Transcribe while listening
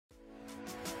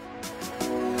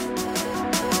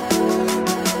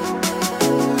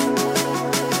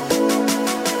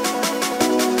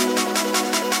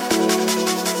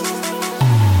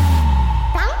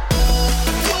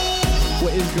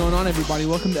everybody.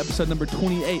 Welcome to episode number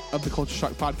 28 of the Culture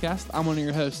Shock Podcast. I'm one of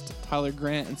your hosts, Tyler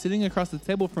Grant, and sitting across the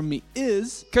table from me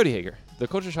is... Cody Hager. The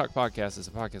Culture Shock Podcast is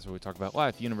a podcast where we talk about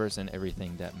life, universe, and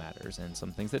everything that matters, and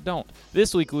some things that don't.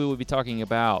 This week, we will be talking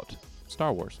about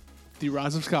Star Wars. The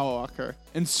Rise of Skywalker,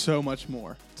 and so much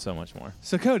more. So much more.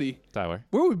 So, Cody, Tyler.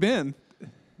 where have we been?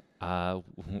 I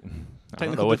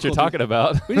don't know what you're talking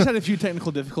about. We just had a few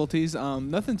technical difficulties.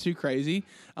 Nothing too crazy.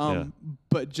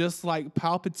 But just like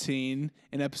Palpatine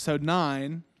in episode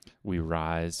 9... We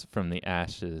rise from the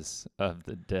ashes of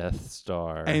the Death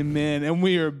Star. Amen. And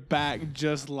we are back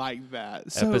just like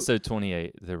that. So, episode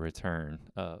 28, The Return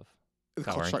of the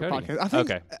Tyler Culture and Shock Cody. Podcast. I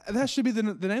think that should be the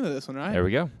name of this one, right? There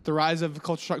we go. The Rise of the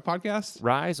Culture Shock Podcast?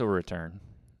 Rise or Return?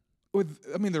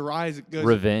 The rise goes...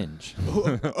 Revenge.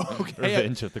 Okay.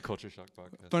 Revenge of the Culture Shock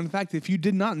Podcast. Fun fact, if you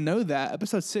did not know that,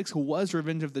 episode 6 was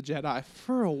Revenge of the Jedi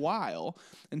for a while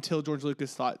until George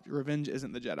Lucas thought revenge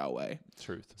isn't the Jedi way.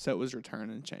 Truth. So it was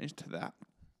returned and changed to that.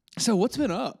 So what's been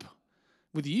up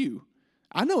with you?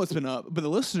 I know what's been up, but the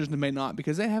listeners may not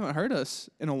because they haven't heard us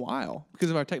in a while because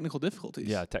of our technical difficulties.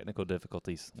 Yeah, technical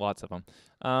difficulties. Lots of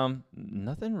them.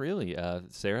 Nothing really.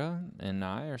 Sarah and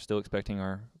I are still expecting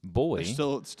our boy.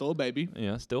 They're still a baby.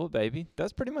 Yeah, still a baby.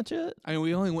 That's pretty much it. I mean,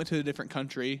 we only went to a different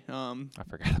country. I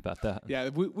forgot about that. Yeah,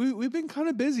 we've been kind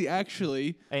of busy,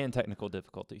 actually. And technical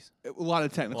difficulties. A lot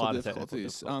of technical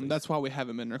difficulties. That's why we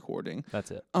haven't been recording.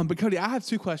 That's it. But Cody, I have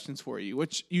two questions for you,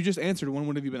 which you just answered. One,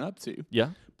 what have you been up to?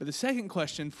 Yeah. But the second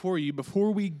question for you,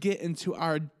 before we get into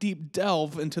our deep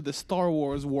delve into the Star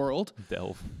Wars world.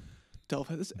 Delve.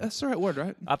 That's the right word,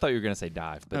 right? I thought you were going to say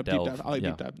dive, but deep delve. dive. I like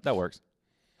deep dive. That works.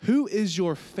 Who is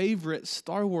your favorite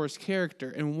Star Wars character,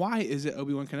 and why is it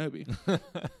Obi-Wan Kenobi?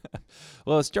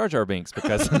 Well, it's Jar Jar Binks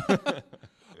because...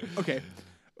 Okay.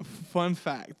 Fun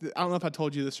fact. I don't know if I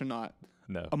told you this or not.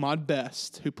 No. Ahmad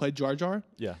Best, who played Jar Jar,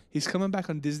 Yeah. he's coming back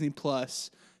on Disney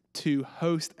Plus to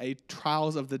host a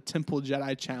Trials of the Temple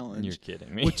Jedi Challenge. You're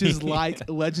kidding me. Which is like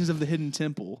Legends of the Hidden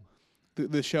Temple,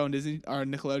 the show on Disney or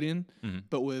Nickelodeon,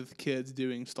 but with kids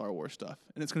doing Star Wars stuff.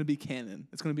 And it's going to be canon.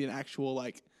 It's going to be an actual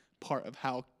part of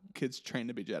how kids train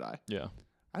to be Jedi. Yeah.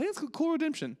 I think it's a cool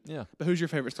redemption. Yeah. But who's your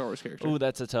favorite Star Wars character? Oh,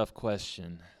 that's a tough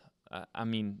question. I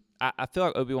mean, I feel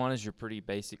like Obi-Wan is your pretty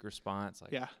basic response.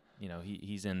 Yeah. You know,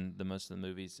 he's in most of the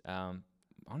movies.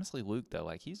 Honestly, Luke,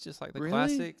 though, he's just like the Really?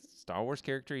 classic Star Wars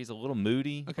character. He's a little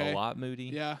moody, Okay. a lot moody.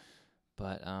 Yeah.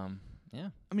 But, yeah.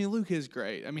 I mean, Luke is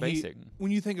great. I mean, Basic.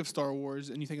 When you think of Star Wars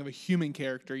and you think of a human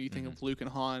character, you think of Luke and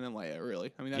Han and Leia,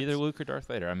 really. I mean, that's, Either Luke or Darth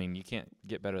Vader. I mean, you can't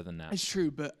get better than that. it's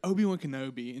true, but Obi-Wan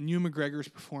Kenobi and Ewan McGregor's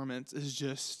performance is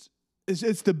just,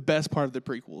 it's the best part of the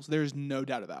prequels. There's no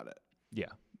doubt about it. Yeah.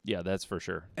 Yeah, that's for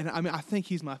sure. And I mean, I think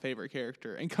he's my favorite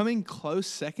character. And coming close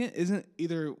second isn't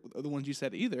either of the ones you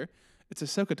said either. It's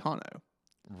Ahsoka Tano.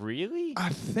 Really? I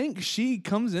think she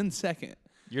comes in second.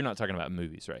 You're not talking about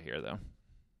movies right here, though.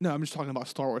 No, I'm just talking about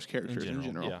Star Wars characters in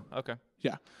general. Yeah, okay.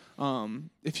 Yeah.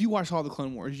 If you watched all the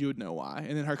Clone Wars, you would know why.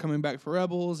 And then her coming back for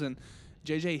Rebels and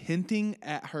JJ hinting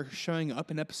at her showing up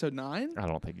in episode 9. I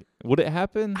don't think would it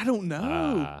happen? I don't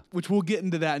know, which we'll get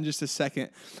into that in just a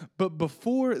second. But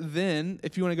before then,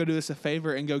 if you want to go do us a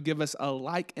favor and go give us a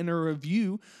like and a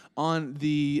review on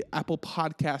the Apple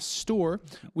Podcast store,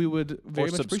 we would very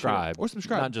much appreciate it. Or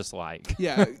subscribe. Not just like.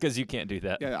 Yeah. Because you can't do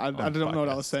that. Yeah, I don't know what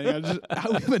I was saying. We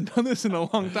haven't done this in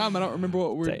a long time. I don't remember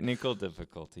what we're... Technical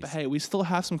difficulties. But hey, we still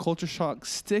have some Culture Shock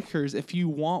stickers if you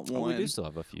want one. We do still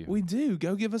have a few. We do.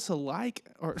 Go give us a like.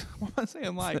 Or what am I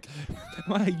saying like?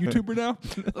 Am I a YouTuber now?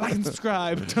 Like and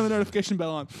subscribe. Turn the notification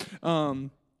bell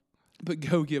on. But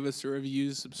go give us a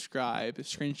review, subscribe,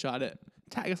 screenshot it,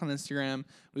 tag us on Instagram.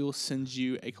 We will send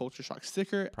you a Culture Shock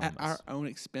sticker at our own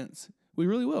expense. We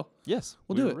really will. Yes,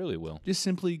 we'll do it. Really will. Just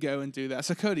simply go and do that.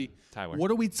 So Cody, Tyler,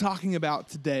 what are we talking about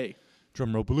today?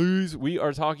 Drum roll, please. We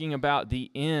are talking about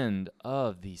the end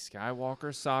of the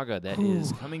Skywalker saga that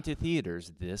is coming to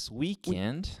theaters this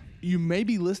weekend. You may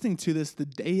be listening to this the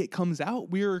day it comes out.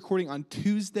 We are recording on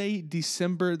Tuesday,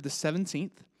 December the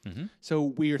 17th.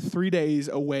 So we are 3 days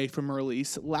away from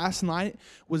release. Last night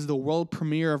was the world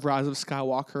premiere of Rise of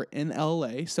Skywalker in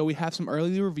LA. So we have some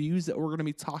early reviews that we're going to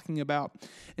be talking about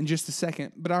in just a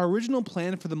second. But our original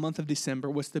plan for the month of December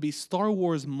was to be Star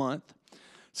Wars month.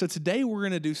 So today we're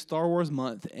going to do Star Wars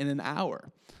month in an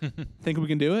hour. Think we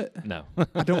can do it? No.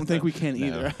 I don't think we can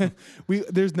either.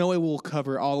 There's no way we'll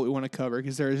cover all that we want to cover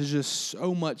because there is just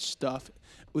so much stuff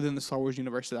within the Star Wars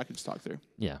universe that I could just talk through.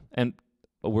 Yeah, and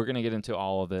we're going to get into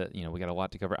all of it. You know, we got a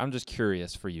lot to cover. I'm just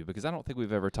curious for you because I don't think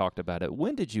we've ever talked about it.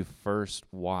 When did you first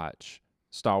watch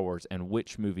Star Wars and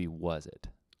which movie was it?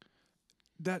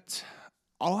 That's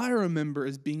all I remember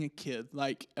is being a kid,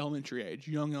 like elementary age,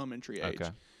 young elementary age. Okay.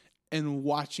 and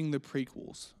watching the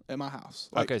prequels at my house.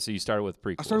 Like, Okay, so you started with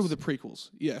prequels. I started with the prequels,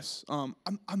 yes.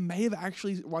 I may have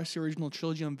actually watched the original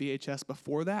trilogy on VHS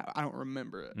before that. I don't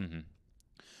remember it. Mm-hmm.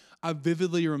 I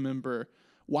vividly remember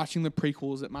watching the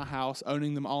prequels at my house,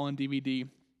 owning them all on DVD,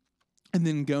 and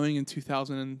then going in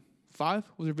 2005,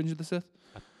 was Revenge of the Sith?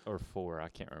 Or 4, I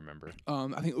can't remember. I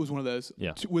think it was one of those.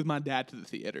 Yeah. With my dad to the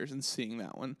theaters and seeing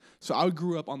that one. So I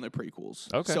grew up on the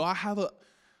prequels. Okay. So I have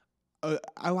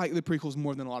I like the prequels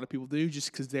more than a lot of people do,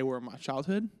 just because they were my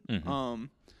childhood. Mm-hmm.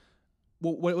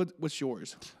 What's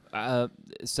yours?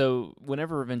 So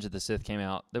whenever Revenge of the Sith came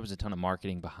out, there was a ton of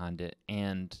marketing behind it,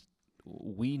 and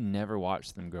we never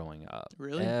watched them growing up.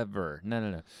 Really? Ever.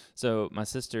 No. So my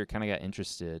sister kind of got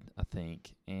interested, I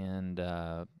think, and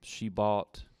she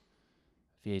bought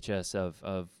VHS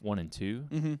of 1 and 2.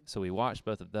 Mm-hmm. So we watched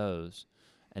both of those,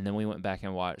 and then we went back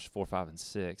and watched 4, 5, and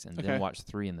 6, and Okay. then watched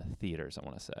 3 in the theaters, I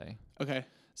want to say. Okay.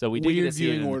 So we did get Weird to see it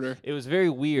viewing in- order. It was very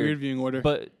Weird viewing order.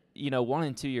 but, 1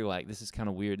 and 2, you're like, this is kind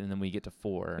of weird. And then we get to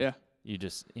 4. Yeah. You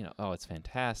just, oh, it's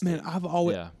fantastic. Man, I've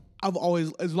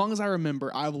always, as long as I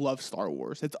remember, I've loved Star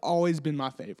Wars. It's always been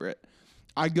my favorite.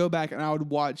 I go back and I would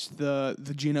watch the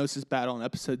Geonosis battle in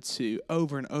Episode 2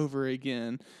 over and over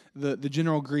again. The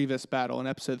General Grievous battle in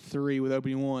Episode 3 with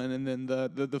Obi-Wan, and then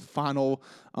the final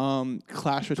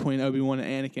clash between Obi-Wan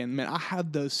and Anakin. Man, I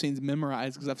have those scenes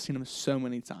memorized because I've seen them so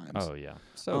many times. Oh, yeah.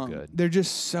 So good. They're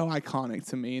just so iconic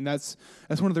to me, and that's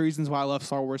one of the reasons why I love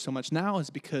Star Wars so much now, is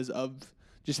because of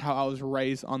just how I was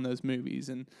raised on those movies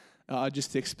and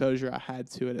just the exposure I had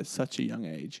to it at such a young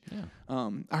age. Yeah.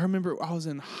 I remember I was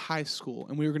in high school,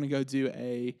 and we were going to go do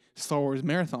a Star Wars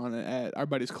marathon at our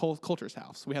buddy's Coulter's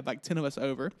house. We had like 10 of us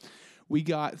over. We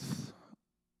got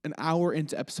an hour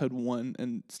into Episode 1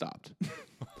 and stopped.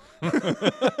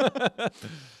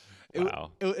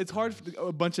 Wow. It's hard for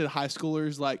a bunch of high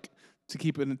schoolers to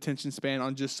keep an attention span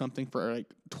on just something for like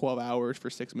 12 hours for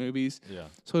 6 movies. Yeah.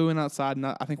 So we went outside, and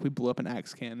I think we blew up an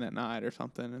axe can that night or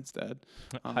something instead.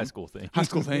 High school thing. High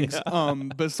school things. Yeah.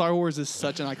 But Star Wars is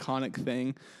such an iconic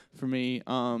thing for me.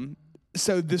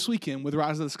 So this weekend with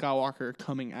Rise of the Skywalker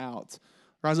coming out,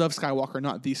 Rise of Skywalker,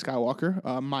 not the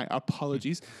Skywalker. My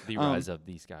apologies. The Rise of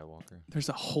the Skywalker. There's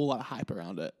a whole lot of hype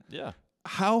around it. Yeah.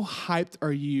 How hyped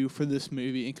are you for this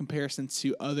movie in comparison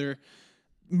to other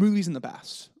movies in the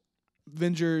past?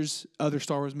 Avengers, other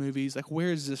Star Wars movies. Like,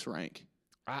 where does this rank?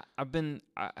 I don't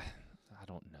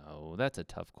know. That's a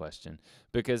tough question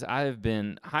because I have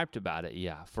been hyped about it,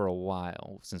 for a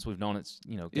while since we've known it's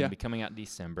going to be coming out in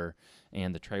December,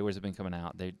 and the trailers have been coming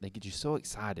out. They get you so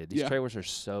excited. These trailers are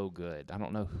so good. I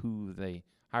don't know who they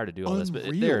hired to do all this, but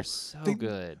they're so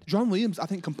good. John Williams, I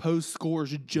think, composed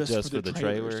scores just for the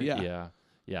trailers. trailer.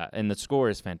 Yeah, and the score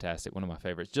is fantastic. One of my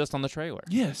favorites, just on the trailer.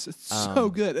 Yes, it's so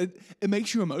good. It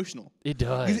makes you emotional. It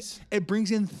does. It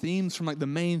brings in themes from like the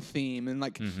main theme and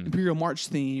like Imperial March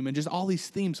theme and just all these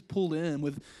themes pulled in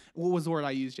with, what was the word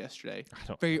I used yesterday?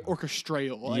 Very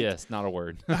orchestral. Like, yes, not a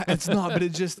word. It's not, but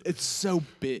it's so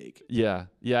big. Yeah,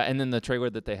 and then the trailer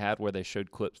that they had where they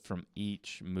showed clips from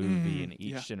each movie and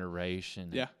each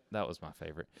generation. Yeah. That was my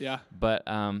favorite. Yeah. But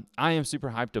I am super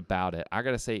hyped about it. I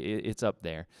got to say, it's up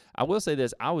there. I will say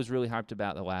this. I was really hyped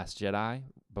about The Last Jedi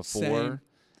before, Same.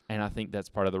 and I think that's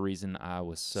part of the reason I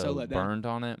was so let down. burned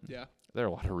on it. Yeah. There are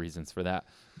a lot of reasons for that.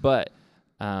 But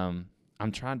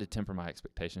I'm trying to temper my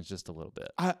expectations just a little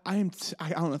bit. I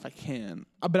don't know if I can,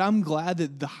 but I'm glad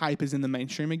that the hype is in the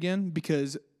mainstream again,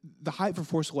 because the hype for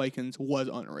Force Awakens was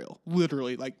unreal.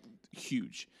 Literally, like,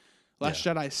 huge. Last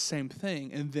Jedi, same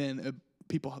thing. And then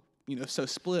people, so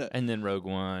split. And then Rogue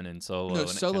One and Solo. No, and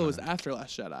Solo was after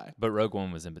Last Jedi. But Rogue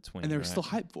One was in between. And there was right? still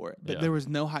hype for it. But Yeah. there was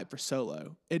no hype for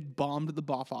Solo. It bombed at the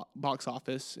box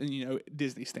office and,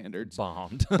 Disney standards.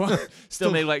 Bombed. But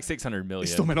still made like $600 million.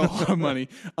 It still made a lot of money.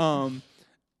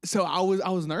 So I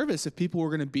was nervous if people were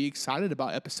going to be excited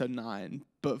about Episode 9.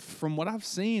 But from what I've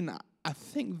seen, I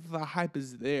think the hype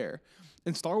is there.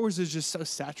 And Star Wars is just so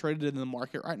saturated in the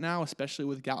market right now, especially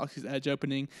with Galaxy's Edge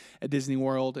opening at Disney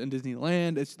World and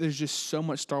Disneyland. There's just so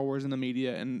much Star Wars in the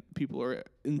media, and people are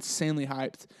insanely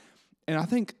hyped. And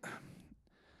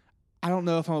I don't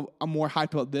know if I'm more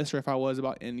hyped about this or if I was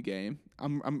about Endgame.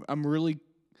 I'm really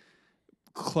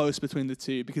close between the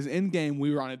two, because Endgame,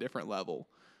 we were on a different level.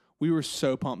 We were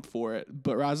so pumped for it,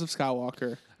 but Rise of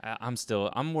Skywalker,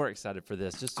 I'm more excited for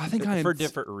this, just I think for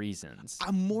different reasons.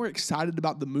 I'm more excited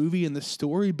about the movie and the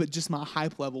story, but just my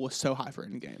hype level was so high for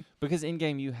Endgame. Because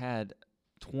Endgame, you had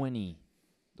 23?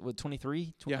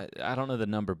 Yeah. I don't know the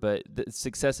number, but the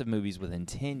successive movies within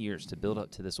 10 years to build up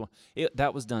to this one.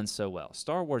 That was done so well.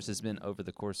 Star Wars has been over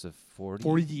the course of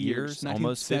 40 years,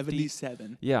 almost 50.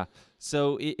 1977. Yeah.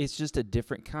 So it's just a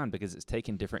different kind because it's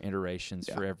taken different iterations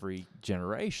for every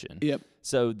generation. Yep.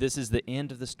 So this is the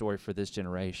end of the story for this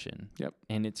generation. Yep.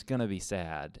 And it's going to be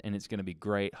sad, and it's going to be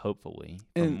great, hopefully,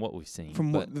 from what we've seen.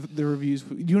 From what the reviews.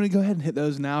 Do you want to go ahead and hit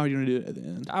those now, or do you want to do it at the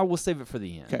end? I will save it for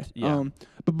the end. Okay. Yeah.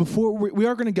 But before we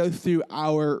are going to go through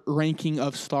our ranking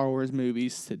of Star Wars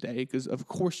movies today, because of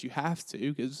course you have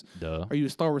to, because are you a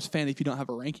Star Wars fan if you don't have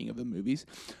a ranking of the movies?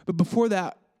 But before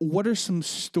that, what are some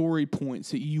story points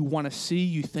that you want to see,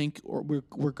 you think, or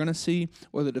we're going to see,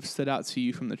 or that have stood out to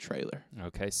you from the trailer?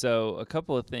 Okay, so a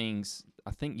couple of things.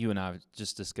 I think you and I have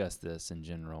just discussed this in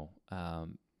general. Well,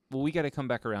 we got to come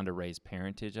back around to Rey's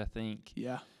parentage, I think.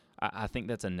 Yeah. I think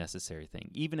that's a necessary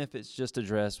thing, even if it's just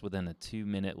addressed within a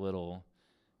 2-minute little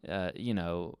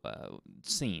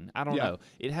scene. I don't know.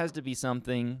 It has to be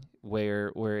something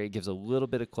where it gives a little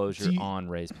bit of closure on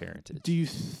Rey's parentage. Do you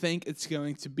think it's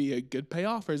going to be a good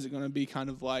payoff, or is it going to be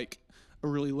kind of like a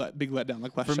really big letdown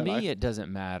like Last Jedi? For me, it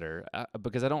doesn't matter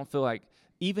because I don't feel like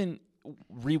even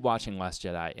rewatching Last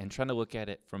Jedi and trying to look at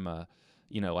it from a,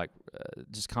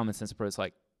 just common sense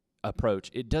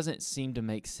approach, it doesn't seem to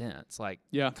make sense. Like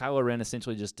Kylo Ren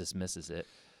essentially just dismisses it.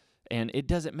 And it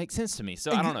doesn't make sense to me,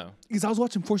 so I don't know. Because I was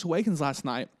watching Force Awakens last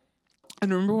night,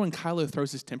 and remember when Kylo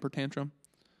throws his temper tantrum?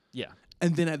 Yeah.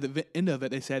 And then at the end of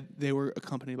it, they said they were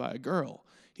accompanied by a girl.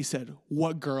 He said,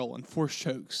 "What girl?" And Force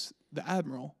chokes the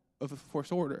Admiral of the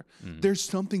Force Order. There's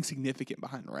something significant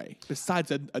behind Rey, besides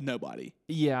a nobody.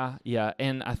 Yeah,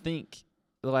 and I think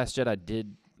The Last Jedi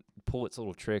did pull its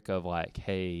little trick of like,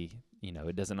 hey,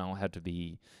 it doesn't all have to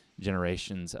be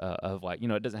generations of like,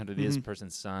 it doesn't have to be this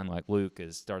person's son, like Luke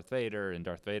is Darth Vader, and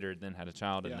Darth Vader then had a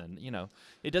child, and then,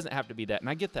 it doesn't have to be that. And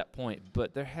I get that point,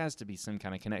 but there has to be some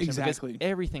kind of connection. Exactly. Because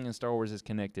everything in Star Wars is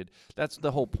connected. That's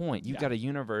the whole point. You've got a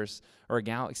universe or a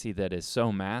galaxy that is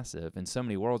so massive and so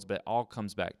many worlds, but it all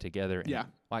comes back together. And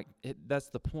that's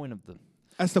the point of the...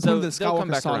 That's the point of the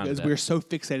Skywalker saga is we're so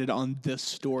fixated on this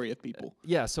story of people.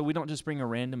 So we don't just bring a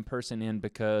random person in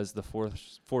because the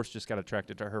Force just got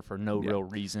attracted to her for no real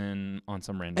reason on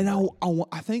some random. And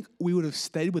I think we would have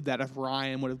stayed with that if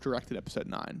Ryan would have directed Episode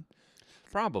 9.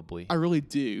 Probably. I really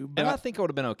do. And I think I would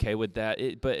have been okay with that.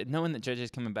 But knowing that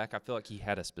JJ's coming back, I feel like he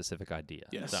had a specific idea.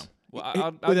 Yes. So,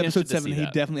 with Episode 7, he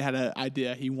definitely had an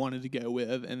idea he wanted to go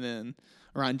with, and then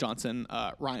Ryan Johnsoned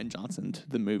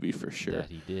the movie for sure. Yeah,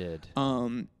 he did.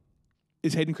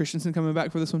 Is Hayden Christensen coming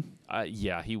back for this one?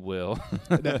 Yeah, he will.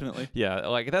 Definitely. Yeah,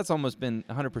 like that's almost been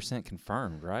 100%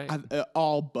 confirmed, right?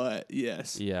 All but,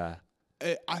 yes. Yeah.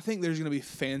 I think there's going to be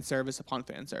fan service upon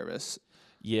fan service.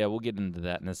 Yeah, we'll get into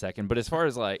that in a second. But as far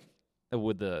as like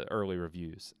with the early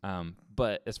reviews,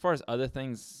 but as far as other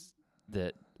things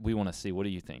that we want to see, what are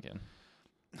you thinking?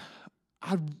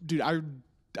 I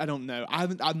don't know.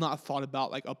 I've not thought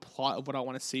about like a plot of what I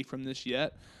want to see from this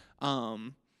yet. I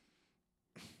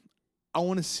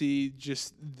want to see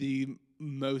just the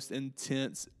most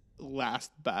intense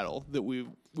last battle that we've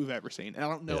ever seen. And I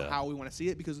don't know how we want to see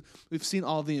it because we've seen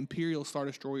all the Imperial Star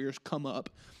Destroyers come up,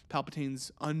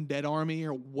 Palpatine's undead army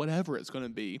or whatever it's going to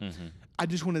be. Mm-hmm.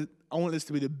 I want this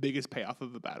to be the biggest payoff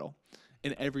of the battle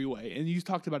in every way. And you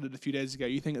talked about it a few days ago.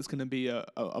 You think it's going to be a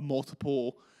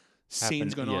multiple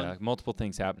scenes going on? Yeah, multiple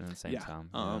things happening at the same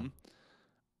time.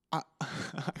 I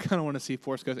kind of want to see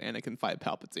Force Ghost Anakin fight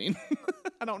Palpatine.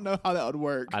 I don't know how that would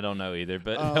work. I don't know either,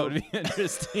 but that would be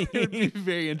interesting. It would be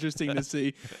very interesting to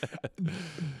see.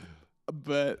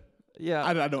 But yeah,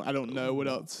 I don't know what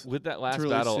else with that last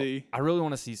battle. I really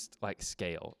want to see like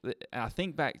scale. I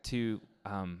think back to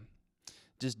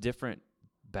just different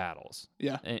battles.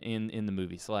 Yeah. In the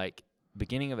movies, like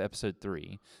beginning of Episode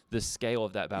 3, the scale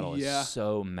of that battle is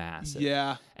so massive.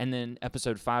 Yeah. And then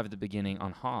Episode 5 at the beginning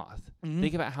on Hoth. Mm-hmm.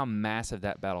 Think about how massive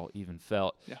that battle even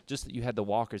felt. Yeah. Just that you had the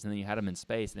walkers and then you had them in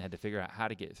space and they had to figure out how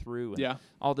to get through and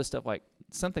all this stuff, like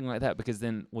something like that. Because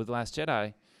then with Last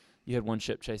Jedi, you had one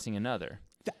ship chasing another.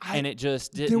 And it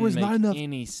just didn't make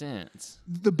any sense.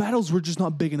 The battles were just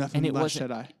not big enough in The Last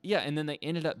Jedi. Yeah, and then they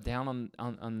ended up down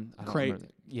on Crate.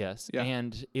 Yes. Yeah.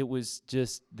 And it was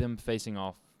just them facing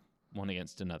off one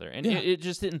against another, and it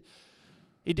just didn't.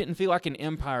 It didn't feel like an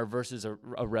Empire versus a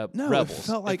rebels.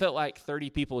 It felt like 30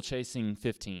 people chasing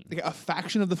 15. Like a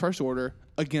faction of the First Order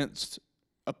against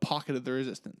a pocket of the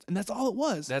Resistance, and that's all it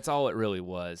was. That's all it really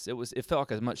was. It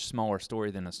felt like a much smaller story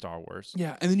than a Star Wars.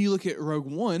 Yeah, and then you look at Rogue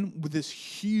One with this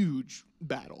huge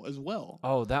battle as well.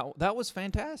 Oh, that was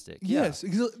fantastic. Yes,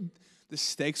 because the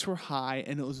stakes were high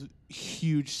and it was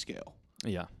huge scale.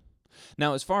 Yeah.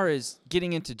 Now, as far as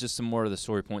getting into just some more of the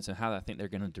story points and how I think they're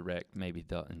going to direct maybe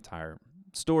the entire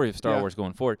story of Star Wars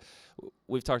going forward,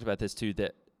 we've talked about this too,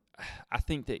 that I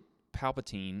think that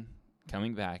Palpatine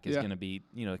coming back is going to be,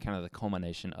 kind of the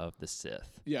culmination of the Sith.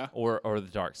 Yeah. Or the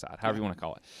dark side, however you want to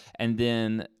call it. And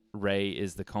then Rey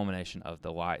is the culmination of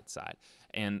the light side.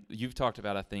 And you've talked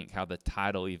about, I think, how the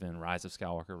title even, Rise of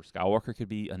Skywalker could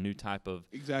be a new type of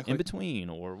in-between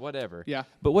or whatever. Yeah.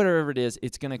 But whatever it is,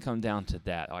 it's going to come down to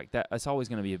that. Like that, it's always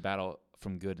going to be a battle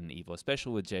from good and evil,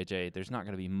 especially with JJ. There's not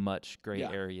going to be much gray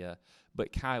area.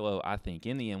 But Kylo, I think,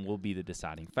 in the end, will be the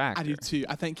deciding factor. I do too.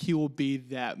 I think he will be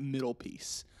that middle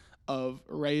piece of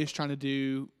Rey is trying to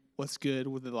do what's good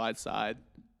with the light side.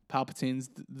 Palpatine's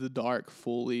the dark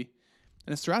fully.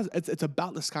 And it's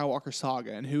about the Skywalker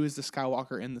saga. And who is the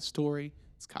Skywalker in the story?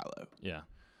 It's Kylo. Yeah.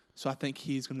 So I think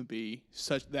he's going to be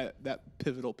such that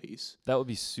pivotal piece. That would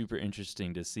be super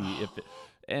interesting to see if it,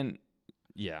 and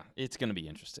yeah, it's going to be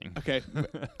interesting. Okay.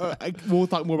 We'll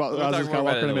talk more about Rise of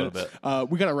Skywalker in a minute.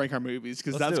 We got to rank our movies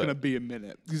because that's going to be a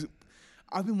minute. Because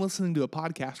I've been listening to a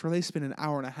podcast where they spend an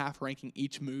hour and a half ranking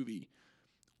each movie.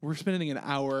 We're spending an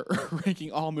hour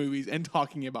ranking all movies and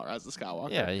talking about Rise of Skywalker.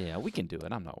 Yeah, we can do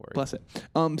it. I'm not worried. Bless it.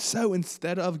 So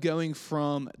instead of going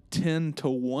from 10 to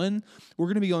 1, we're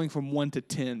going to be going from 1 to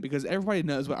 10 because everybody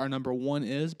knows what our number 1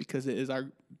 is because it is our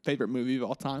favorite movie of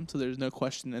all time. So there's no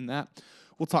question in that.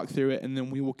 We'll talk through it, and then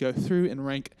we will go through and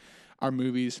rank our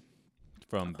movies.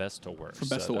 From best to worst. From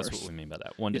best to worst. That's what we mean by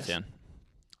that. 1 to 10.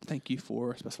 Thank you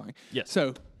for specifying. Yes.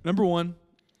 So, number 1,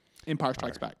 Empire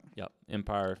Strikes Back. Yep.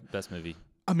 Empire, best movie.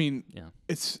 I mean,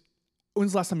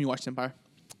 when's the last time you watched Empire?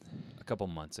 A couple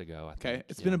months ago, I think. Okay.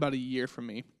 It's been about a year for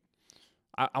me.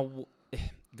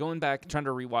 Going back, trying to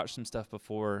rewatch some stuff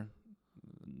before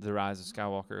The Rise of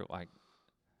Skywalker, like,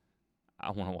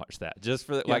 I want to watch that just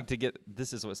for to get,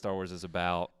 this is what Star Wars is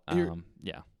about. And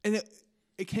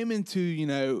it came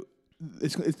into,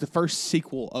 it's the first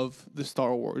sequel of the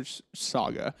Star Wars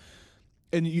saga.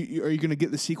 And are you going to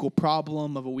get the sequel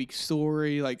problem of a weak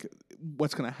story? Like,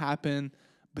 what's going to happen?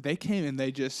 But they came and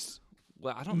they just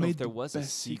I don't know if there was a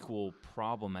sequel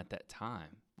problem at that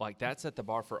time. Like, that set the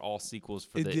bar for all sequels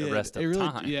for the rest of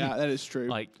time. Yeah, that is true.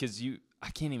 Like, because I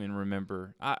can't even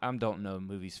remember. I don't know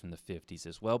movies from the 50s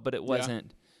as well, but it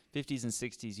wasn't 50s and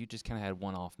 60s. You just kind of had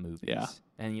one-off movies. Yeah.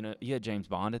 And, you had James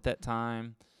Bond at that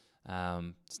time,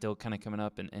 still kind of coming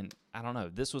up. And I don't know.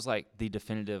 This was like the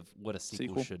definitive what a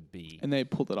sequel should be. And they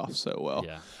pulled it off so well.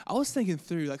 Yeah. I was thinking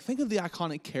through, think of the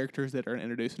iconic characters that are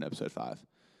introduced in Episode 5.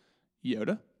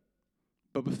 Yoda,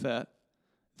 Boba Fett,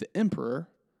 the Emperor,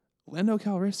 Lando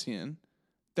Calrissian.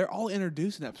 They're all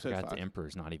introduced in Episode 5. The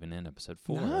Emperor's not even in Episode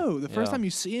 4. No, the first time you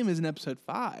see him is in Episode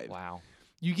 5. Wow.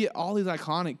 You get all these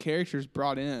iconic characters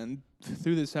brought in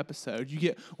through this episode. You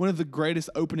get one of the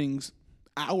greatest openings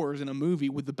hours in a movie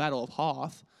with the Battle of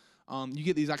Hoth. You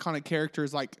get these iconic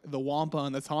characters like the Wampa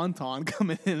and the Tauntaun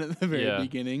coming in at the very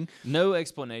beginning. No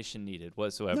explanation needed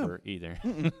whatsoever either.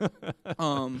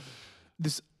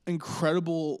 This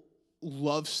incredible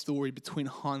love story between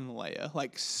Han and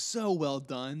Leia, so well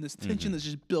done. This tension that's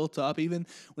just built up, even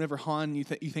whenever Han you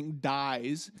think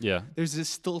dies. Yeah, there's this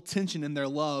still tension in their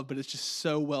love, but it's just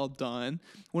so well done.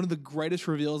 One of the greatest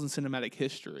reveals in cinematic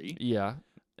history. Yeah,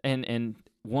 and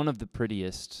one of the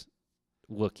prettiest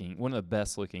looking, one of the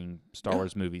best looking Star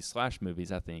Wars movies /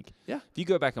 movies, I think. Yeah. If you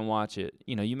go back and watch it,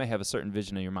 you may have a certain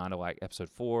vision in your mind of like Episode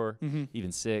 4,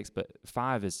 even 6, but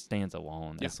 5 stands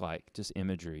alone. Yeah. It's like just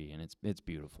imagery, and it's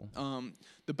beautiful.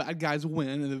 The bad guys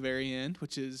win at the very end,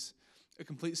 which is a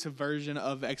complete subversion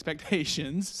of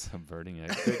expectations. Subverting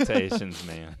expectations,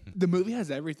 man. The movie has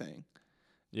everything.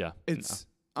 Yeah. It's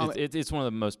one of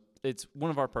the most. It's one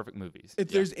of our perfect movies. If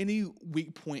there's any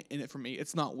weak point in it for me,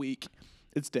 it's not weak.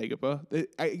 It's Dagobah.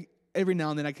 Every now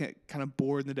and then I get kind of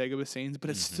bored in the Dagobah scenes, but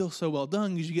it's still so well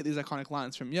done because you get these iconic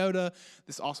lines from Yoda,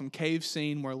 this awesome cave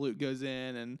scene where Luke goes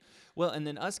in and... Well, and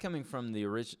then us coming from the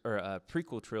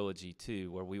prequel trilogy too,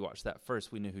 where we watched that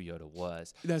first, we knew who Yoda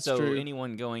was. That's true. So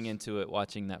anyone going into it,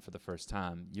 watching that for the first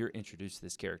time, you're introduced to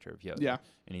this character of Yoda. Yeah.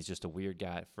 And he's just a weird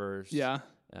guy at first. Yeah.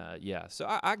 So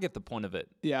I get the point of it.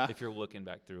 Yeah. If you're looking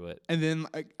back through it. And then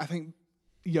I think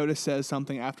Yoda says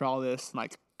something after all this,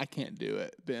 I can't do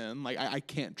it, Ben. I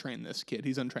can't train this kid.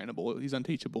 He's untrainable. He's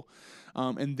unteachable.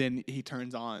 And then he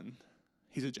turns on.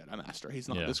 He's a Jedi Master. He's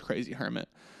not this crazy hermit.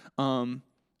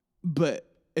 But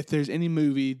if there's any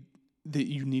movie that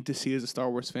you need to see as a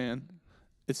Star Wars fan,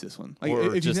 it's this one.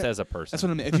 Or just as a person. That's what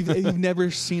I mean. If you've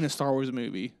never seen a Star Wars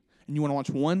movie and you want to watch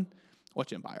one,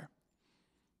 watch Empire.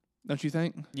 Don't you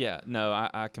think? Yeah. No,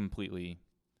 I completely...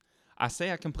 I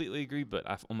completely agree, but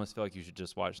I almost feel like you should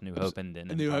just watch New Hope and then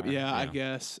Empire. New Hope, I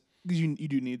guess. Because you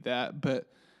do need that, but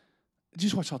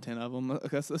just watch all 10 of them.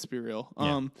 Let's be real.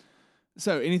 Yeah.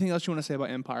 So, anything else you want to say about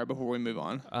Empire before we move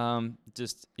on?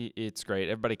 Just it's great.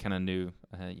 Everybody kind of knew,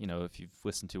 if you've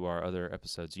listened to our other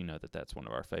episodes, you know that's one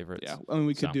of our favorites. Yeah, I mean,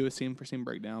 we could do a scene for scene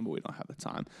breakdown, but we don't have the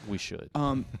time. We should.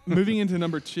 Moving into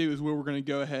number 2 is where we're going to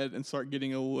go ahead and start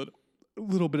getting a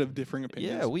little bit of differing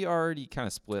opinions. Yeah, we already kind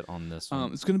of split on this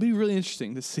one. It's going to be really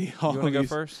interesting to see how. You want to go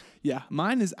first? Yeah,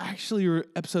 mine is actually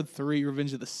episode 3,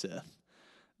 Revenge of the Sith.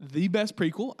 The best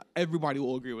prequel. Everybody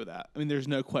will agree with that. I mean, there's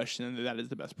no question that is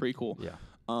the best prequel. Yeah.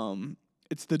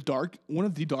 It's one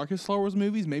of the darkest Star Wars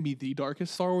movies, maybe the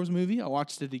darkest Star Wars movie. I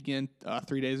watched it again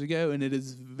 3 days ago, and it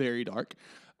is very dark.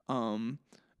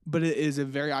 But it is a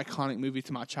very iconic movie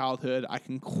to my childhood. I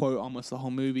can quote almost the whole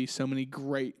movie. So many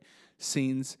great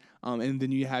scenes. And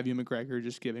then you have Ewan McGregor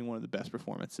just giving one of the best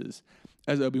performances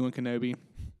as Obi-Wan Kenobi.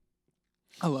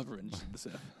 I love Revenge of the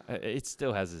Sith. It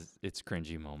still has its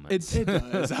cringy moments. It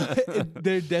does.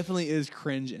 There definitely is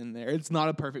cringe in there. It's not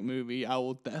a perfect movie. I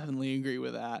will definitely agree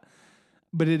with that.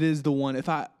 But it is the one. If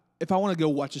I want to go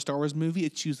watch a Star Wars movie,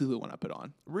 it's usually the one I put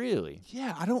on. Really?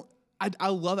 Yeah. I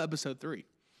love Episode 3.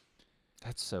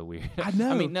 That's so weird. I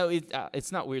know. I mean, no,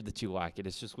 it's not weird that you like it.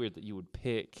 It's just weird that you would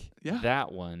pick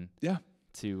that one. Yeah.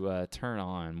 To turn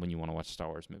on when you want to watch a Star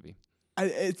Wars movie.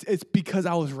 It's because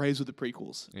I was raised with the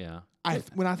prequels. Yeah.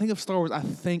 When I think of Star Wars, I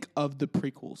think of the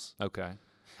prequels. Okay.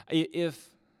 If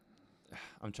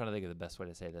I'm trying to think of the best way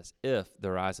to say this, if The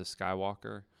Rise of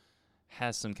Skywalker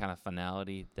has some kind of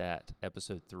finality that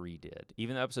Episode 3 did,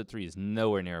 even though Episode 3 is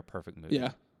nowhere near a perfect movie,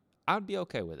 I'd be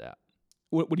okay with that.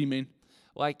 What do you mean?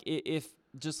 Like if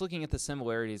just looking at the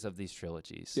similarities of these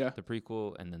trilogies, the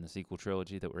prequel and then the sequel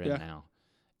trilogy that we're in now,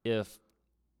 if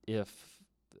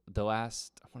the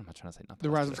last, what am I trying to say? Not the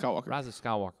Rise of Skywalker. Rise of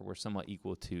Skywalker were somewhat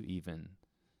equal to even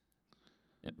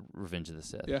Revenge of the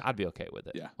Sith. Yeah. I'd be okay with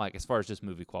it. Yeah. Like as far as just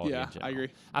movie quality in general. I agree.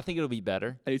 I think it'll be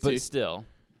better. I do but too. Still,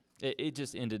 it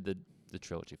just ended the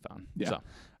trilogy fine. Yeah. So.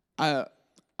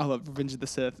 I love Revenge of the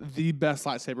Sith. The best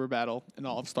lightsaber battle in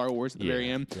all of Star Wars at the very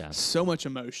end. Yeah. So much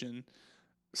emotion.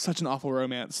 Such an awful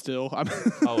romance still.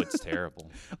 Oh, it's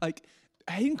terrible. Like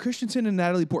Hayden Christensen and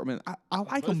Natalie Portman, I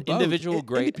like them both. Individual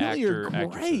great actor, great.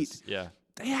 Actresses. Yeah.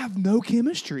 They have no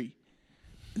chemistry.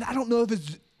 And I don't know if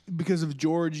it's because of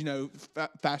George,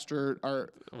 faster or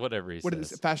whatever he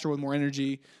says. Faster with more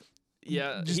energy.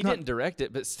 Yeah, he didn't direct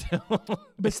it, but still.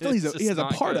 But still, he has a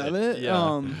part of it.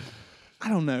 Yeah. I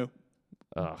don't know.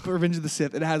 For Revenge of the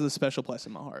Sith, it has a special place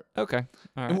in my heart. Okay.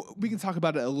 All right. And we can talk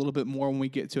about it a little bit more when we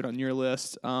get to it on your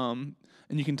list.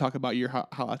 And you can talk about your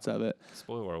highlights of it.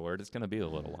 Spoiler alert, it's going to be a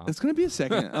little while. It's going to be a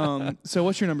second. So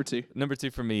what's your number 2? Number 2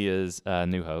 for me is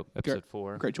New Hope, Episode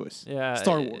 4. Great choice. Yeah.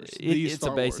 Star Wars. It's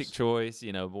a basic choice,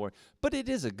 boring. But it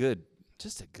is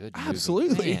just a good movie.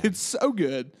 Absolutely. Man. It's so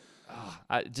good.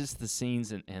 Just the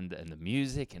scenes and the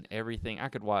music and everything. I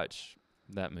could watch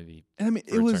that movie and I mean,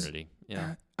 for eternity.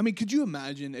 Yeah. I mean, could you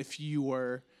imagine if you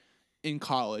were in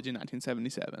college in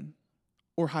 1977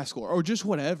 or high school or just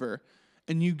whatever,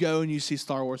 and you go and you see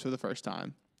Star Wars for the first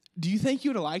time? Do you think you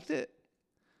would have liked it?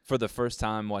 For the first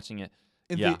time watching it?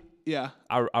 Yeah.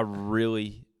 I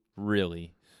really,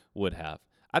 really would have.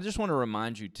 I just want to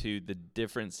remind you, too, the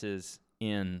differences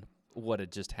in what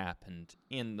had just happened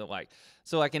in the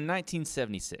So in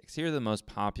 1976, here are the most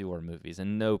popular movies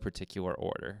in no particular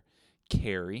order.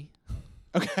 Carrie.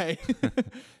 Okay.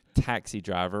 Taxi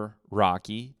Driver,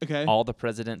 Rocky, okay. All the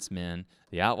President's Men,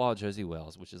 The Outlaw Josie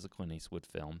Wells, which is a Clint Eastwood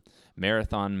film,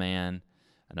 Marathon Man,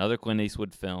 another Clint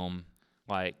Eastwood film.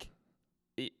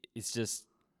 It's just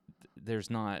there's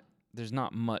not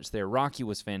much there. Rocky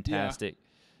was fantastic.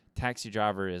 Yeah. Taxi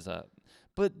Driver is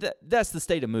but that's the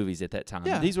state of movies at that time.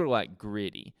 Yeah. These were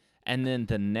gritty. And then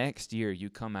the next year you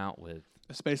come out with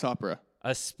a space opera.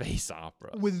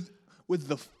 With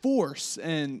the Force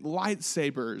and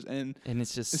lightsabers and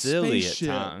it's just silly at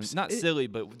times. Not silly,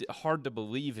 but hard to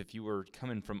believe if you were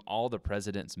coming from All the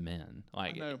President's Men.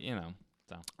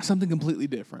 So. Something completely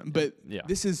different. But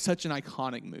this is such an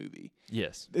iconic movie.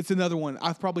 Yes. It's another one.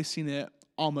 I've probably seen it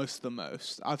almost the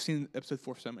most. I've seen Episode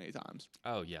 4 so many times.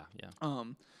 Oh, yeah.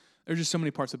 There's just so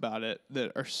many parts about it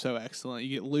that are so excellent.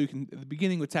 You get Luke at the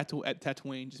beginning with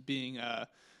Tatooine just being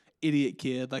idiot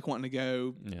kid, wanting to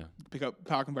go pick up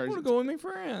power converters. I want to go with my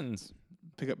friends.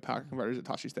 Pick up power converters at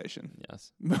Tosche Station.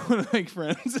 Yes. Want to make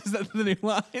friends? Is that the new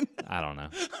line? I don't know.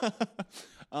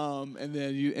 And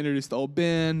then you introduce the old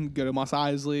Ben, go to Mos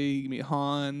Eisley, you meet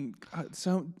Han. God,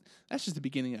 so that's just the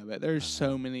beginning of it. There's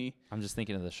so many. I'm just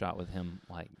thinking of the shot with him,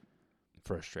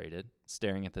 frustrated,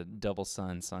 staring at the double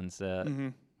sunset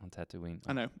on Tatooine.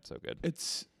 I know. So good.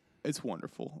 It's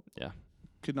wonderful. Yeah.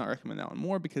 Could not recommend that one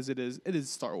more because it is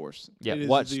Star Wars. Yeah,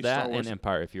 watch that and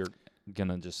Empire if you're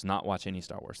gonna just not watch any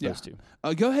Star Wars. Those two.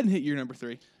 Go ahead and hit your number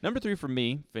 3. Number 3 for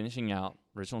me, finishing out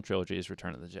original trilogy, is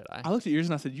Return of the Jedi. I looked at yours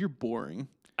and I said, "You're boring."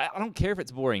 I don't care if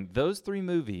it's boring. Those 3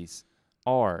 movies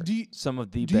are some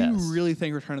of the best. Do you really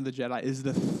think Return of the Jedi is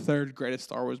the 3rd greatest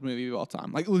Star Wars movie of all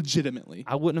time? Like, legitimately.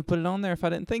 I wouldn't have put it on there if I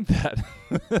didn't think that.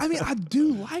 I mean, I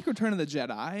do like Return of the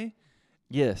Jedi.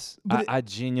 Yes, I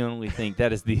genuinely think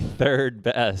that is the 3rd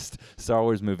best Star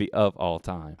Wars movie of all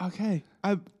time. Okay.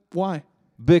 Why?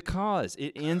 Because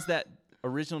it ends that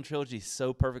original trilogy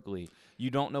so perfectly. You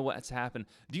don't know what's happened.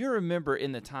 Do you remember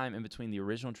in the time in between the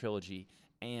original trilogy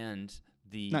and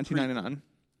the 1999?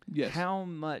 Yes. How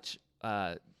much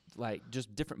like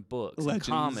just different books, Legends,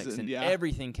 and comics, and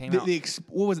everything came out.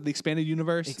 What was it? The expanded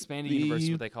universe. Expanded universe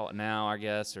is what they call it now, I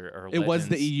guess, or it Legends. was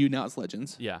the EU. Now it's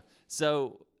Legends. Yeah.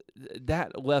 So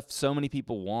that left so many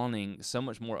people wanting so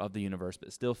much more of the universe,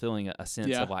 but still feeling a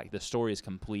sense of like the story is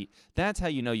complete. That's how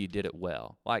you know you did it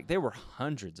well. Like there were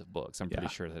hundreds of books, I'm pretty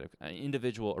sure, that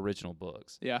individual original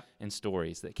books and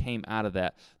stories that came out of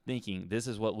that, thinking this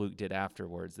is what Luke did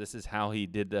afterwards. This is how he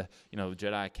did the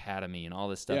Jedi Academy and all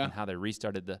this stuff and how they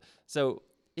restarted so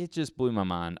it just blew my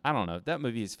mind. I don't know. That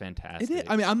movie is fantastic. It is.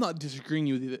 I mean, I'm not disagreeing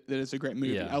with you that it's a great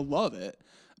movie. I love it.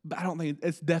 But I don't think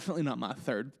it's definitely not my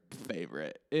 3rd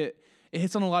favorite. It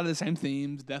hits on a lot of the same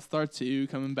themes. Death Star 2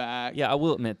 coming back. Yeah, I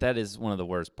will admit that is one of the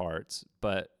worst parts.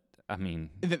 But I mean,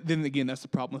 then again, that's the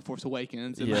problem with Force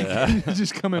Awakens. And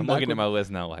just coming I'm back. looking at my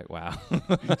list now, like, wow.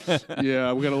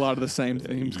 Yeah, we got a lot of the same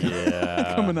themes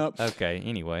coming up. Okay.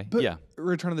 Anyway, but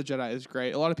Return of the Jedi is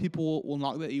great. A lot of people will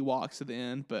knock the Ewoks at the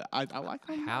end, but I like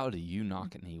them. How do you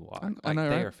knock an Ewok? I know,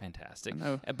 they right? are fantastic. I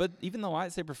know. But even the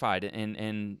lightsaber fight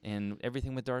and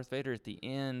everything with Darth Vader at the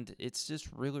end, it's just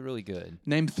really, really good.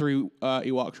 Name 3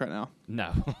 Ewoks right now.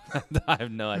 No, I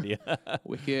have no idea.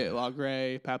 Wicket,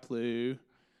 Logray, Paplu.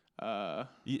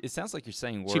 It sounds like you're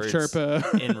saying Chief words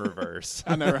Chirpa. in reverse.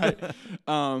 I know, right?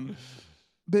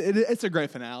 But it's a great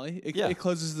finale. It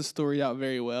closes the story out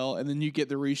very well, and then you get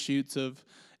the reshoots of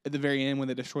at the very end when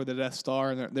they destroy the Death Star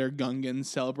and they're Gungans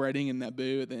celebrating in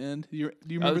Naboo at the end. Do you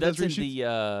remember those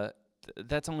reshoots?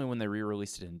 That's only when they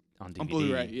re-released it on DVD. On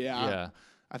Blu-ray, yeah.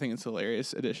 I think it's a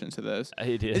hilarious addition to those.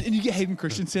 It is. And you get Hayden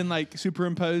Christensen like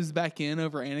superimposed back in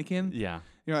over Anakin. Yeah.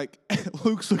 You're like,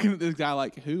 Luke's looking at this guy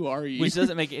like, who are you? Which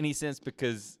doesn't make any sense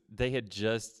because they had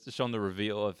just shown the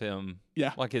reveal of him,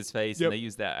 like his face, and they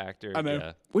used that actor. I know.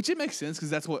 Yeah. Which it makes sense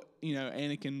because that's what,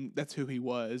 Anakin, that's who he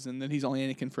was. And then he's only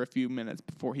Anakin for a few minutes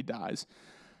before he dies.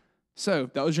 So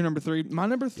that was your number 3. My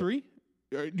number 3,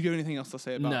 or do you have anything else to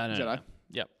say about Jedi? No.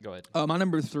 Yep, go ahead. My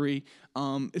number 3,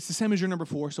 it's the same as your number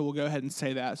 4, so we'll go ahead and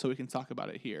say that so we can talk about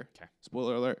it here. Okay.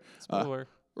 Spoiler alert. Spoiler.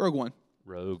 Rogue One.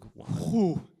 Rogue One.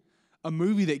 Whew. A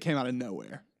movie that came out of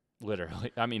nowhere.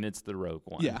 Literally. I mean, it's the Rogue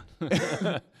One. Yeah.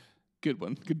 Good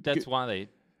one. That's why they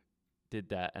did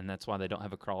that, and that's why they don't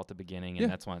have a crawl at the beginning, and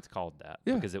that's why it's called that,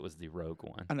 because it was the Rogue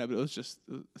One. I know, but it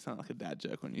sounded like a dad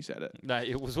joke when you said it. No,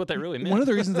 it was what they really meant. One of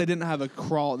the reasons they didn't have a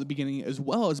crawl at the beginning as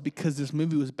well is because this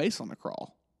movie was based on a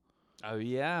crawl. Oh,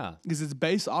 yeah. Because it's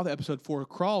based off episode 4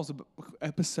 crawls,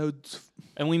 episodes.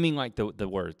 And we mean like the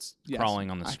words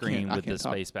crawling on the screen with the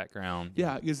space background.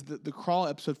 Yeah, because the crawl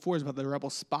episode 4 is about the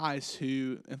rebel spies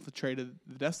who infiltrated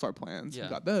the Death Star plans. Yeah. You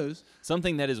got those.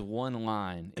 Something that is one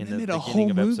line in the beginning a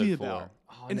whole of movie episode 4. About.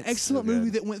 An excellent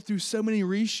movie that went through so many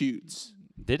reshoots.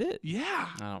 Did it? Yeah.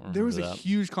 I don't remember There was that. a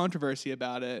huge controversy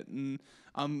about it. And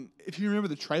if you remember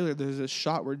the trailer, there's a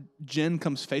shot where Jen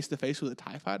comes face to face with a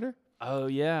TIE fighter. Oh,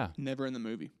 yeah. Never in the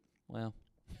movie. Well,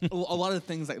 a lot of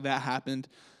things like that happened,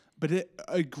 but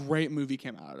a great movie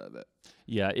came out of it.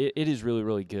 Yeah, it is really,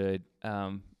 really good.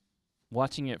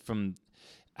 Watching it from,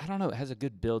 I don't know, it has a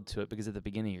good build to it because at the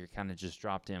beginning you're kind of just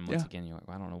dropped in. Once again, you're like,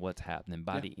 well, I don't know what's happening.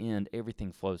 By the end,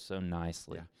 everything flows so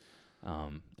nicely,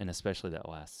 and especially that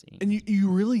last scene. And you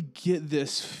really get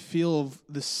this feel of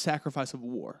the sacrifice of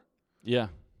war. Yeah.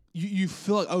 You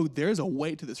feel like, oh, there's a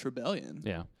weight to this rebellion.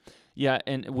 Yeah. Yeah,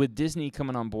 and with Disney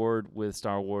coming on board with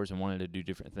Star Wars and wanting to do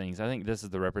different things, I think this is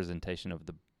the representation of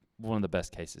one of the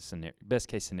best case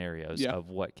scenarios of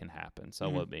what can happen.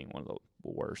 Solo being one of the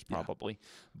worst, probably.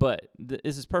 But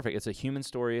this is perfect. It's a human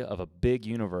story of a big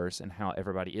universe and how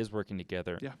everybody is working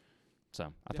together. Yeah.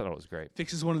 So I thought it was great.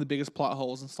 Fixes one of the biggest plot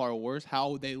holes in Star Wars,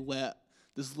 how they let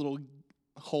this little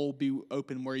hole be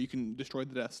open where you can destroy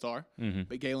the Death Star. Mm-hmm.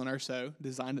 But Galen Erso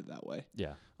designed it that way.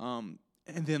 Yeah.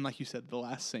 And then, like you said, the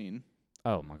last scene.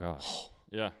 Oh, my gosh.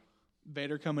 Yeah.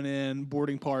 Vader coming in,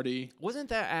 boarding party. Wasn't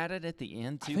that added at the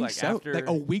end, too? I think so. After, like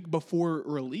a week before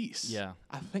release. Yeah.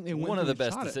 I think they went one of the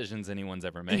best decisions anyone's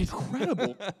ever made.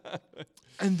 Incredible.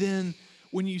 And then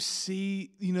when you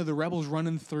see, the rebels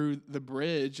running through the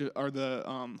bridge or the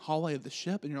hallway of the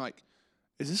ship, and you're like,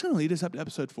 is this going to lead us up to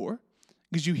episode 4?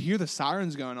 Because you hear the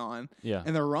sirens going on,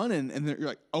 and they're running, and you're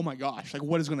like, oh my gosh, like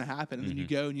what is going to happen? And then you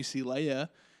go and you see Leia.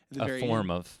 A form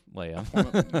of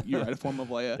Leia. You're right, a form of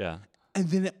Leia. Yeah. And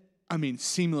then,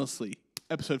 seamlessly,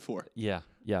 episode 4.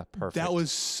 Yeah, perfect. That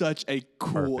was such a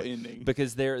cool ending.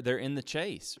 Because they're in the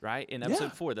chase, right? In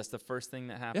episode 4, that's the first thing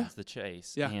that happens, the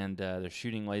chase. Yeah. And they're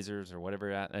shooting lasers or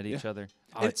whatever at each other.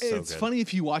 Oh, it's so good. Funny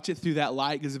if you watch it through that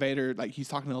light, because Vader, he's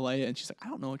talking to Leia, and she's like, I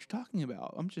don't know what you're talking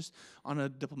about. I'm just on a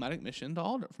diplomatic mission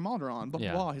from Alderaan, blah,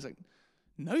 blah, blah. He's like,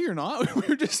 no, you're not.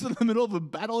 We're just in the middle of a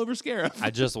battle over Scarif. I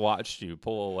just watched you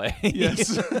pull away.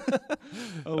 Yes.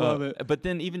 I love it. But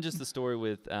then even just the story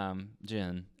with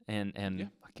Jyn and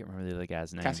I can't remember the other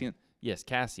guy's name. Cassian. Yes,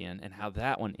 Cassian, and how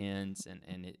that one ends,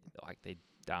 and it they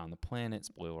die on the planet.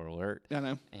 Spoiler alert. I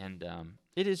know. And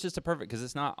it is just a perfect, because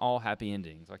it's not all happy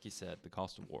endings, like you said. The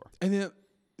Cost of War. And then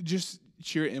just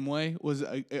Chirrut Imwe was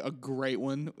a great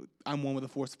one. I'm one with the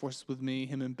forces with me,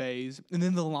 him and Baze. And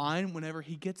then the line, whenever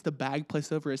he gets the bag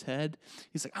placed over his head,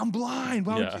 he's like, I'm blind.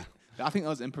 Why would you? I think that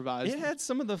was improvised. It had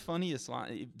some of the funniest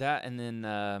lines. That, and then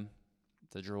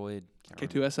the droid.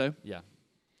 K2SO. Yeah.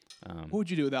 What would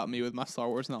you do without me with my Star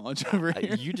Wars knowledge over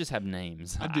here? You just have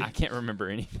names. I can't remember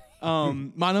anything.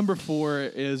 My number 4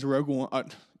 is Rogue One.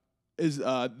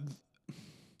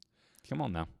 Come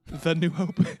on now. The New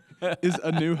Hope is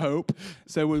A New Hope.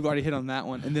 So we've already hit on that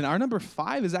one. And then our number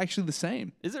 5 is actually the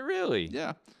same. Is it really?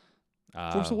 Yeah.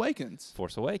 Force Awakens.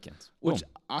 Force Awakens. Which Boom.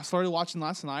 I started watching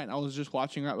last night. I was just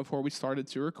watching right before we started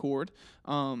to record.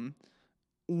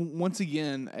 Once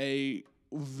again, a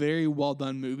very well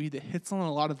done movie that hits on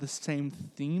a lot of the same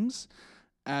themes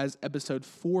as episode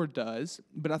 4 does,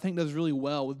 but I think does really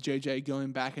well with JJ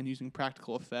going back and using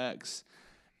practical effects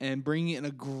and bringing in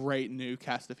a great new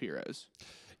cast of heroes.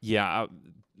 Yeah,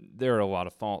 there are a lot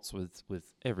of faults with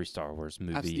every Star Wars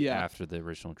movie after the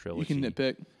original trilogy. You can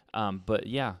nitpick. But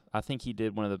yeah, I think he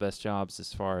did one of the best jobs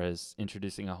as far as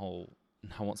introducing a whole,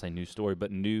 I won't say new story, but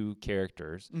new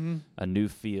characters, a new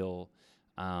feel.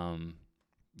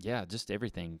 Yeah, just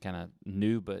everything kind of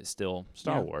new, but still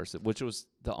Star Wars, which was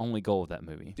the only goal of that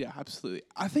movie. Yeah, absolutely.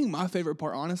 I think my favorite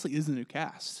part, honestly, is the new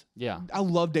cast. Yeah. I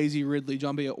love Daisy Ridley,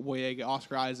 John Boyega,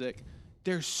 Oscar Isaac.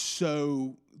 They're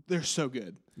so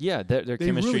good. Yeah, their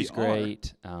chemistry's really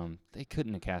great. They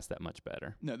couldn't have cast that much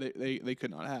better. No, they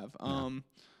could not have.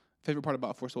 Favorite part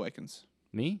about Force Awakens?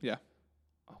 Me? Yeah.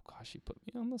 Oh, gosh, you put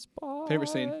me on the spot. Favorite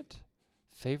scene?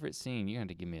 Favorite scene? You're going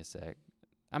to have to give me a sec.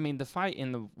 I mean, the fight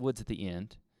in the woods at the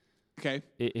end. Okay.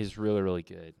 It is really, really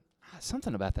good.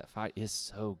 Something about that fight is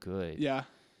so good. Yeah.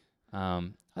 There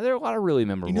are a lot of really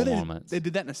memorable moments. They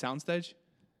did that in a soundstage?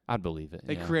 I'd believe it.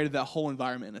 They created that whole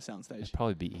environment in a soundstage. It'd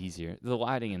probably be easier. The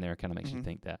lighting in there kind of makes you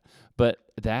think that. But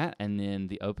that, and then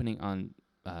the opening on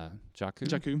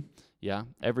Jakku. Yeah.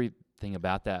 Everything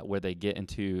about that, where they get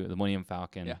into the Millennium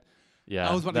Falcon. Yeah.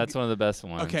 Yeah, that's one of the best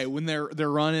ones. Okay, when they're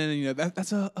running, and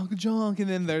that's a junk, and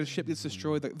then their ship gets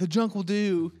destroyed. The junk will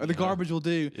do, or the garbage will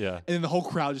do. Yeah, and then the whole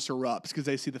crowd just erupts because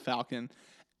they see the Falcon.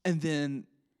 And then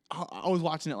I was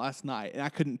watching it last night, and I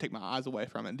couldn't take my eyes away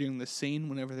from it during the scene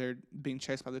whenever they're being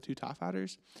chased by the 2 TIE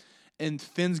fighters, and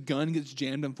Finn's gun gets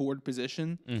jammed in forward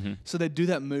position. So they do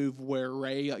that move where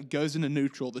Rey goes into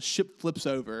neutral, the ship flips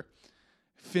over.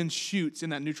 Finn shoots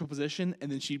in that neutral position,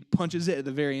 and then she punches it at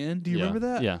the very end. Do you remember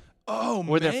that? Yeah. Oh,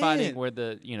 where they're fighting, where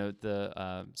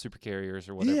the super carriers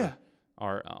or whatever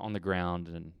are on the ground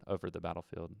and over the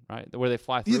battlefield, right? Where they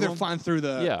fly through. Yeah, they're flying through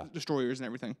the destroyers and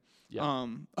everything. Yeah.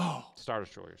 Star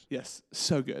Destroyers. Yes,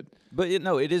 so good. But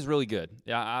it is really good.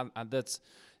 Yeah,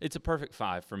 it's a perfect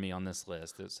 5 for me on this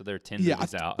list. So there are 10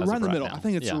 movies out. Right in the middle. Now. I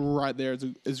think it's right there.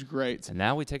 Is great. And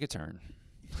now we take a turn.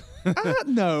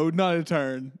 No, not a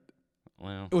turn.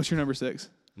 Well, what's your number 6?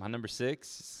 My number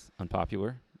 6,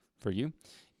 unpopular for you,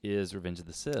 is Revenge of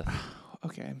the Sith.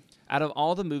 Okay. Out of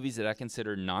all the movies that I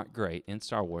consider not great in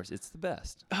Star Wars, it's the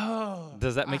best. Oh.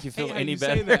 Does that make you feel any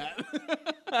better? Say that.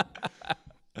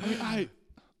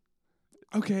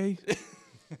 Okay.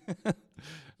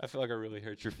 I feel like I really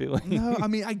hurt your feelings. No, I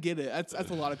mean I get it.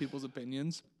 That's a lot of people's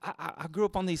opinions. I grew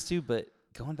up on these too, but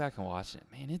going back and watching it,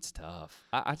 man, it's tough.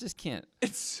 I just can't.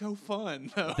 It's so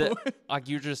fun, though. Like,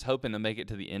 you're just hoping to make it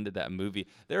to the end of that movie.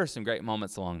 There are some great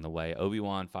moments along the way.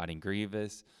 Obi-Wan fighting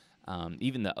Grievous.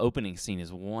 Even the opening scene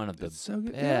is one of the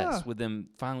best, with them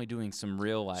finally doing some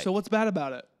real, So what's bad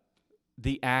about it?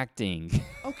 The acting.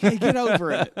 Okay, get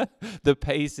over it. The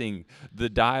pacing, the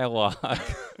dialogue.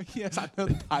 Yes, I know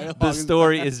the dialogue. The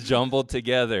story is jumbled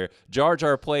together. Jar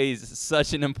Jar plays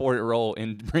such an important role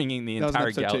in bringing the entire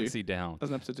galaxy down. That was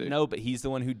in episode 2. No, but he's the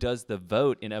one who does the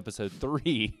vote in episode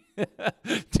 3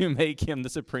 to make him the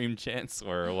Supreme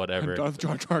Chancellor or whatever. Darth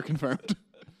Jar Jar confirmed.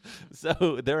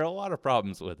 So there are a lot of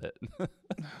problems with it.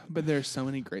 But there's so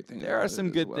many great things. There are some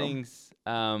good things.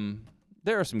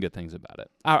 There are some good things about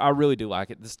it. I really do like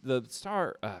it. The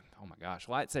oh my gosh,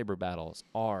 lightsaber battles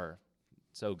are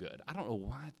so good. I don't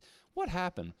know what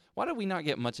happened. Why did we not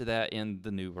get much of that in the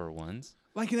newer ones?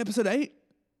 Like in episode 8?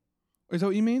 Or is that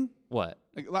what you mean? What?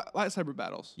 Like lightsaber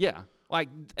battles. Yeah. Like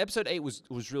episode 8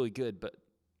 was really good, but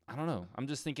I don't know. I'm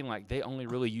just thinking like they only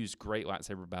really used great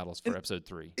lightsaber battles for episode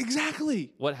 3.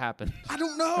 Exactly. What happened? I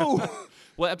don't know.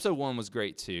 Well, episode 1 was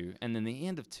great too, and then the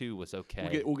end of 2 was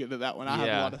okay. We'll get to that one. I have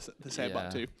a lot to say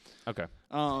about 2. Okay.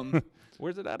 Um,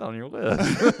 Where's it at on your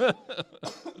list?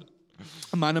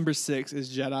 My number 6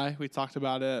 is Jedi. We talked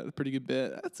about it a pretty good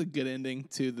bit. That's a good ending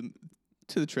to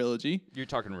the trilogy. You're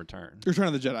talking Return. Return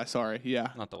of the Jedi. Sorry. Yeah.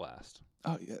 Not the last.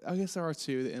 Oh, yeah. I guess there are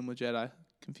 2 that end with Jedi.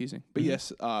 Confusing, but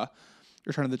yes.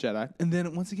 Return of the Jedi. And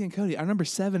then once again, Cody, our number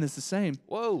 7 is the same.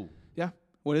 Whoa. Yeah.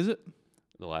 What is it?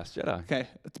 The Last Jedi. Okay,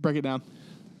 let's break it down.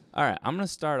 All right, I'm going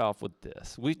to start off with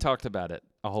this. We've talked about it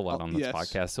a whole lot on this yes.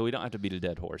 podcast, so we don't have to beat a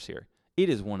dead horse here. It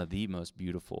is one of the most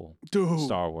beautiful Dude,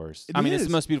 Star Wars. it It's is.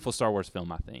 the most beautiful Star Wars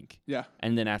film, I think. Yeah.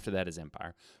 And then after that is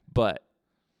Empire. But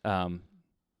the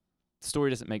story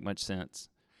doesn't make much sense.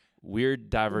 Weird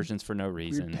diversions for no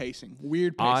reason.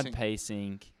 Weird pacing. Odd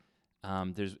pacing.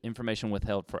 There's information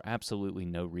withheld for absolutely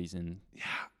no reason. Yeah.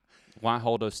 Why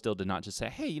Holdo still did not just say,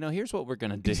 hey, here's what we're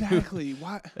going to do. Exactly.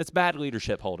 Why? That's bad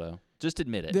leadership, Holdo. Just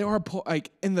admit it. There are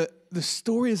and the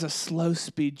story is a slow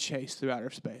speed chase through outer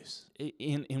space.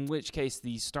 In which case,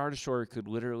 the Star Destroyer could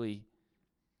literally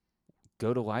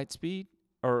go to light speed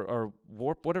or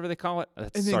warp, whatever they call it.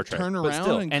 That's And Star then Trek. turn But around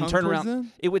still, and and come turn towards around.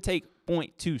 them? It would take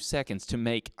 0.2 seconds to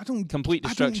make complete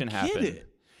destruction I don't happen. get it.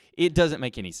 It doesn't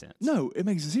make any sense. No, it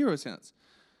makes 0 sense.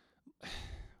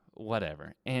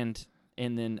 Whatever. And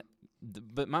then,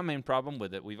 but my main problem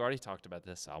with it, we've already talked about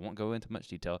this, so I won't go into much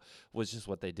detail, was just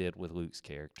what they did with Luke's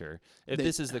character. If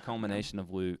this is the culmination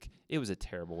of Luke, it was a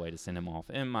terrible way to send him off,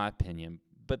 in my opinion.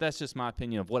 But that's just my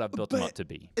opinion of what I've built him up to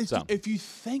be. If you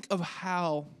think of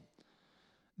how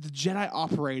the Jedi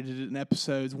operated in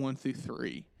episodes 1 through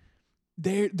 3,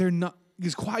 they're not,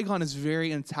 because Qui-Gon is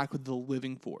very intact with the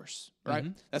living force, right?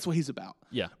 Mm-hmm. That's what he's about.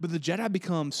 Yeah. But the Jedi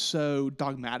become so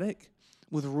dogmatic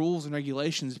with rules and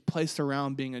regulations placed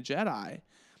around being a Jedi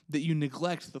that you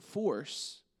neglect the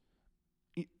force.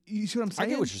 You see what I'm saying? I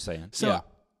get what you're saying. So yeah.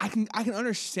 I can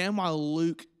understand why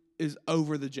Luke is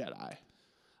over the Jedi.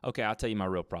 Okay, I'll tell you my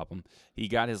real problem. He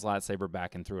got his lightsaber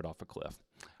back and threw it off a cliff.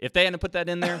 If they hadn't put that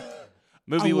in there,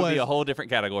 movie would be a whole different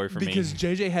category for me. Because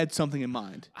JJ had something in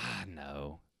mind. I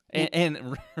know.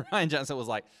 And Ryan Johnson was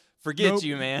like, forget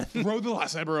you, man. Throw the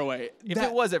lightsaber away. If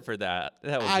it wasn't for that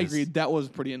was I agreed. That was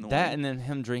pretty annoying. That and then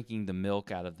him drinking the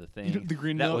milk out of the thing. The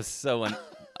green that milk? was so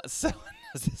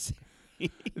unnecessary.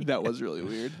 That was really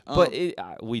weird. But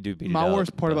we do beat it my up,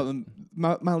 worst part about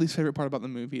my least favorite part about the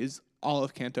movie is all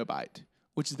of Canto Bight,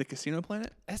 which is the casino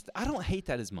planet. I don't hate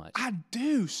that as much. I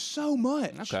do so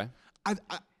much. Okay.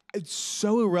 It's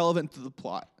so irrelevant to the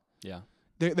plot. Yeah.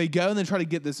 They go and they try to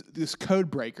get this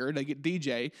code breaker. They get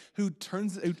DJ, who's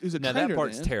a Now traitor. that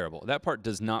part's then. terrible. That part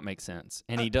does not make sense,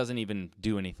 and he doesn't even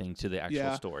do anything to the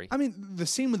actual story. I mean, the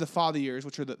scene with the father years,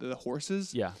 which are the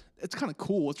horses. Yeah. It's kind of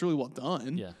cool. It's really well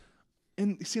done. Yeah.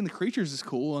 And seeing the creatures is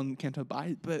cool on Canto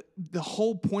Bight, but the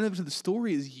whole point of the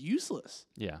story is useless.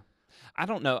 Yeah. I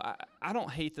don't know. I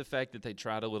don't hate the fact that they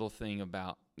tried a little thing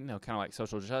about, kind of like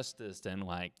social justice and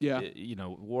like,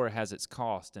 war has its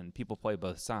cost and people play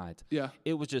both sides. Yeah.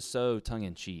 It was just so tongue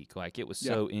in cheek. Like it was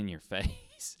so in your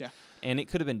face. Yeah. And it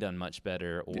could have been done much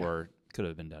better or could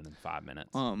have been done in 5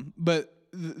 minutes. But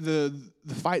the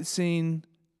fight scene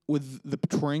with the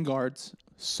Praetorian guards,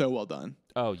 so well done.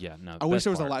 Oh yeah, no. I wish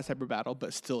there was a lightsaber battle,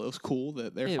 but still, it was cool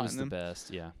that they're fighting them. It was the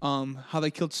best, yeah. How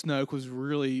they killed Snoke was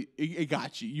really it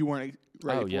got you. You weren't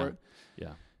ready for it.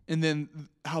 Yeah. And then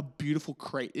how beautiful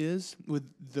Crate is with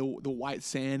the white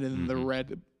sand and the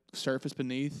red surface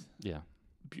beneath. Yeah.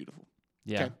 Beautiful.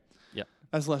 Yeah. Okay. Yeah.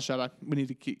 That's Last Jedi. We need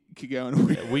to keep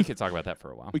going. We could talk about that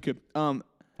for a while. We could.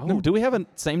 Do we have a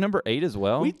same number 8 as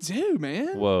well? We do,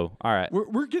 man. Whoa! All right,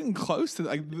 we're getting close to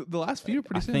like the last few are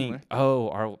pretty similar.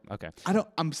 Okay.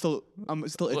 I'm still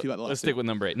iffy about the last. Let's stick with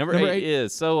number 8. Number 8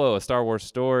 is Solo: A Star Wars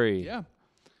Story. Yeah.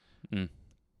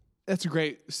 That's a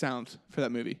great sound for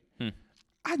that movie.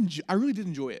 I really did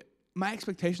enjoy it. my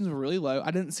expectations were really low.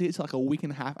 I didn't see it till like a week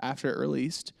and a half after it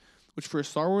released, which for a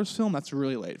Star Wars film, that's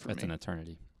really late for me. That's an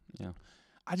eternity. Yeah.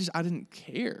 I didn't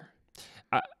care.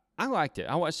 I liked it.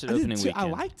 I watched it opening weekend. I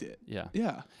liked it. Yeah.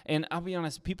 Yeah. And I'll be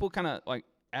honest, people kind of like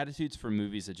attitudes for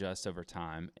movies adjust over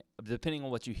time. Depending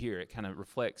on what you hear, it kind of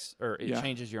reflects or it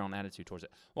changes your own attitude towards it.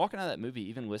 Walking out of that movie,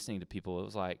 even listening to people, it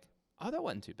was like, oh, that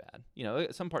wasn't too bad. You know,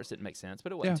 some parts didn't make sense,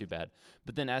 but it wasn't too bad.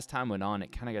 But then as time went on,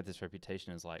 it kind of got this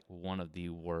reputation as like one of the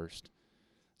worst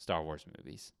Star Wars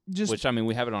movies. Which, I mean,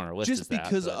 we have it on our list. Just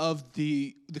because of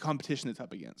the competition it's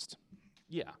up against.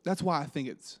 Yeah. That's why I think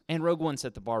it's... And Rogue One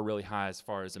set the bar really high as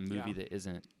far as a movie that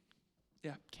isn't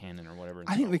canon or whatever.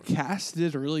 I think the cast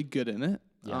did really good in it.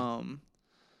 Yeah.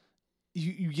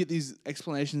 You get these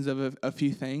explanations of a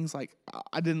few things. Like,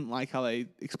 I didn't like how they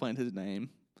explained his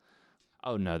name.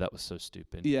 Oh, no, that was so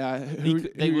stupid. Yeah.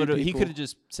 He could have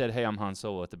just said, hey, I'm Han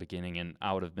Solo at the beginning, and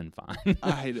I would have been fine.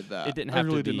 I hated that. It didn't have to be.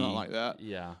 I really did not like that.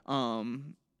 Yeah.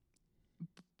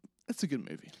 It's a good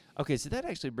movie. Okay, so that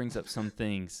actually brings up some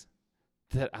things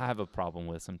that I have a problem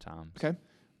with sometimes. Okay.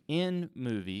 In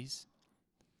movies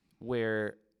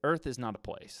where Earth is not a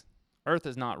place, Earth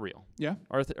is not real. Yeah.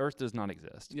 Earth does not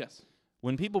exist. Yes.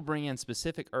 When people bring in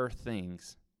specific Earth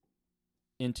things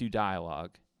into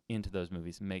dialogue into those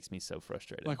movies, it makes me so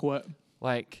frustrated. Like what?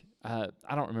 Like, I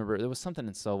don't remember. There was something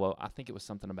in Solo. I think it was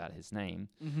something about his name.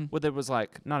 Mm-hmm. Where there was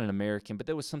like, not an American, but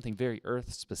there was something very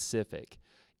Earth specific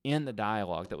in the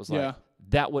dialogue that was like,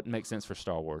 that wouldn't make sense for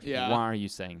Star Wars. Yeah. Why are you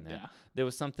saying that? Yeah. There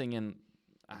was something in,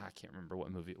 I can't remember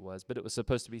what movie it was, but it was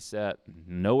supposed to be set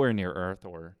nowhere near Earth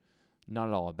or not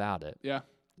at all about it. Yeah.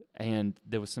 And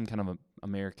there was some kind of a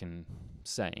American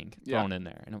saying thrown in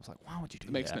there. And it was like, why would you do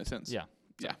that? It makes no sense. Yeah.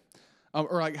 Yeah.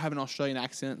 Or like having Australian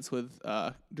accents with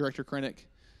director Krennic.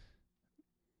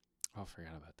 Oh, I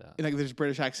forgot about that. And like there's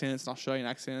British accents and Australian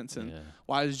accents. And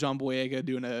why is John Boyega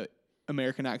doing a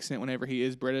American accent whenever he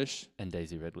is British? And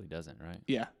Daisy Ridley doesn't, right?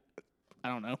 Yeah. I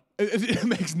don't know. It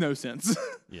makes no sense.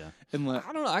 Yeah. I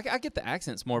don't know. I get the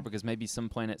accents more because maybe some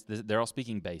planets, they're all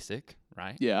speaking basic,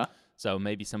 right? Yeah. So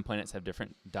maybe some planets have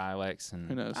different dialects. And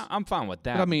who knows? I'm fine with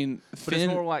that. But I mean, but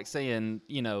it's more like saying,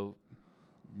 you know,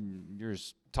 you're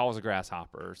as tall as a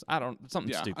grasshopper.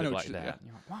 Something stupid like that.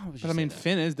 Yeah. Like, why would you but I mean,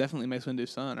 Finn is definitely Mace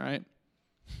Windu's son, right?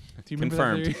 Do you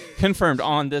Confirmed. Confirmed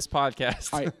on this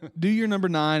podcast. All right. Do your number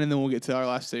 9, and then we'll get to our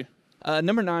last two.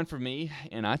 Number 9 for me,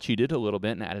 and I cheated a little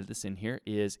bit and added this in here,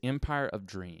 is Empire of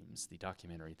Dreams, the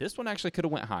documentary. This one actually could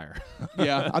have went higher.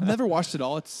 Yeah, I've never watched it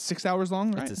all. It's 6 hours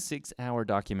long, right? It's a 6-hour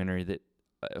documentary that,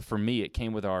 for me, it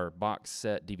came with our box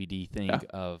set DVD thing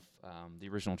of the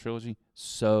original trilogy.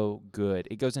 So good.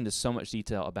 It goes into so much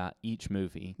detail about each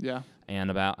movie. Yeah.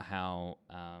 And about how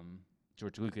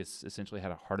George Lucas essentially had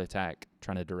a heart attack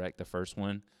trying to direct the first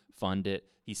one, fund it.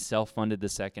 He self-funded the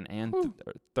second and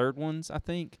third ones, I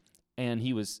think. And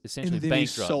he was essentially bankrupt he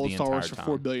sold the Star entire Wars for time.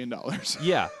 $4 billion.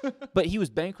 Yeah, but he was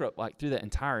bankrupt like through that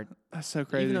entire. That's so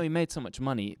crazy. Even though he made so much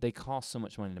money, they cost so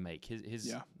much money to make. His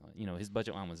his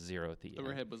budget line was 0 at the end.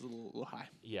 Overhead was a little high.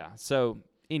 Yeah. So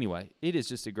anyway, it is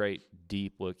just a great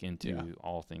deep look into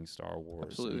all things Star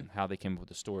Wars and how they came up with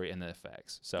the story and the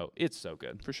effects. So it's so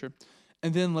good for sure.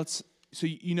 And then So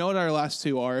you know what our last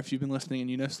two are if you've been listening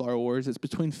and you know Star Wars. It's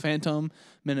between Phantom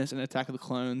Menace and Attack of the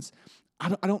Clones. I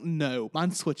don't know.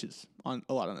 Mine switches on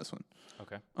a lot on this one.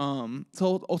 Okay.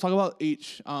 So I'll talk about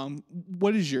each.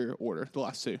 What is your order? The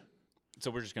last two. So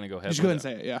we're just gonna go ahead. Just go ahead and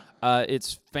say it. Yeah.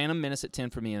 It's Phantom Menace at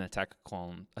 10 for me, and Attack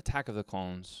of the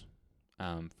Clones,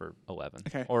 for 11.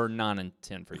 Okay. Or 9 and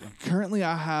 10 for you. Currently,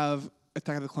 I have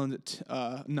Attack of the Clones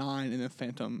at 9, and then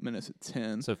Phantom Menace at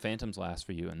 10. So Phantom's last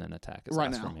for you, and then Attack is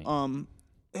right last now. For me.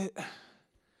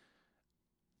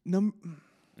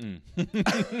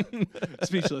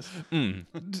 Speechless.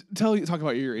 Talk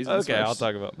about your reasons. Okay, first. I'll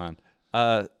talk about mine.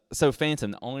 So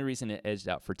Phantom, the only reason it edged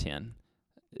out for 10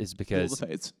 is because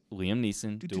Liam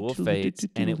Neeson, Duel of Fates,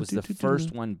 and it was the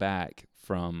first one back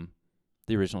from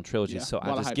the original trilogy. So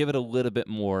I just give it a little bit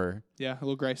more. Yeah, a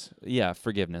little grace. Yeah,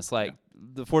 forgiveness. Like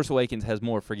The Force Awakens has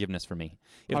more forgiveness for me.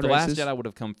 If The Last Jedi would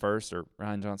have come first, or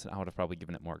Rian Johnson, I would have probably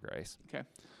given it more grace. Okay.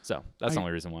 So that's the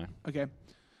only reason why. Okay.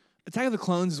 Attack of the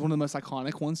Clones is one of the most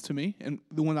iconic ones to me, and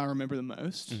the one I remember the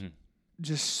most. Mm-hmm.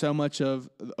 Just so much of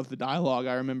the dialogue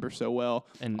I remember so well.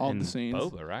 And all the scenes.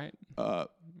 Boba, right? Or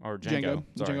Jango.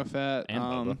 Sorry. Jango Fett. And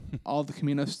Boba. All the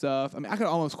Camino stuff. I mean, I could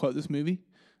almost quote this movie.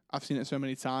 I've seen it so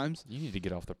many times. You need to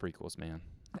get off the prequels, man.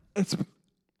 It's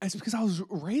because I was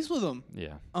raised with them.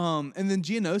 Yeah. And then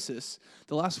Geonosis,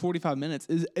 the last 45 minutes,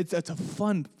 it's a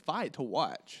fun fight to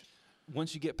watch.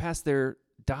 once you get past their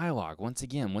dialogue, once you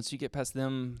get past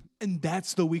them. And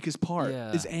that's the weakest part,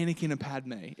 Yeah. is Anakin and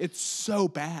Padme. It's so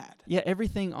bad. Yeah,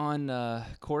 everything on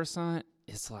Coruscant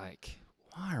is like,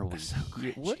 why are we So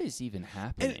here? What is even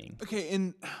happening?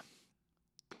 And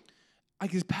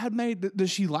like, is Padme,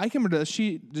 does she like him or does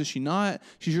she not?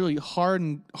 She's really hard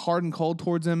and cold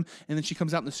towards him, and then she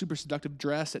comes out in the super seductive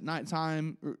dress at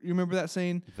nighttime. You remember that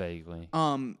scene? Vaguely.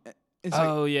 It's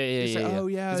Oh, like, yeah. oh,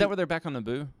 yeah. Is that where they're back on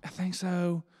Naboo? I think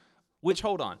so. Which,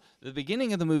 hold on. The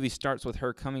beginning of the movie starts with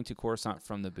her coming to Coruscant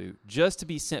from Naboo just to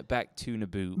be sent back to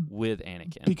Naboo with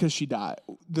Anakin. Because she died.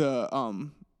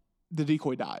 The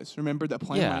decoy dies. Remember that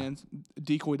plane lands,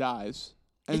 decoy dies.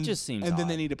 It just seems And then odd.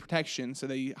 they need a protection, so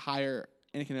they hire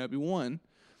Anakin and Obi-Wan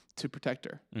to protect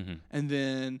her. Mm-hmm. And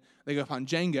then they go find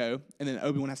Jango, and then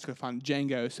Obi-Wan has to go find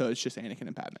Jango, so it's just Anakin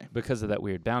and Padme. Because of that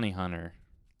weird bounty hunter.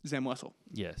 Zam Wessel.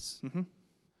 Yes. Mm-hmm.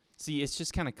 See, it's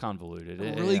just kind of convoluted.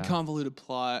 A really convoluted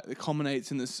plot that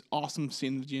culminates in this awesome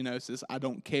scene of Geonosis. I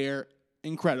don't care.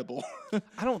 Incredible.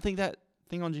 I don't think that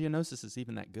thing on Geonosis is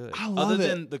even that good. I love Other it.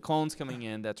 than the clones coming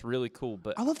in, that's really cool.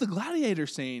 But I love the gladiator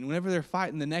scene whenever they're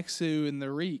fighting the Nexu and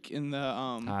the Reek in the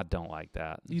I don't like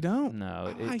that. You don't? No, I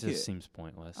it like just it. seems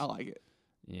pointless. I like it.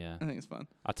 Yeah. I think it's fun.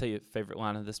 I'll tell you, favorite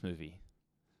line of this movie.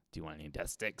 Do you want any death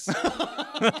sticks?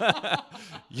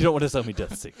 You don't want to sell me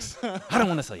death sticks. I don't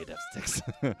want to sell you death sticks.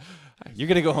 You're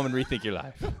going to go home and rethink your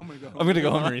life. I'm going to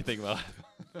go home and rethink my life.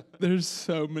 There's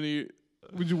so many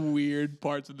weird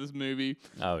parts of this movie.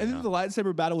 Oh, And then the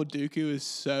lightsaber battle with Dooku is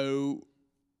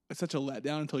it's such a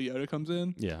letdown until Yoda comes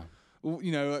in. Yeah.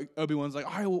 You know, like Obi-Wan's like,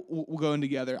 all right, we'll go in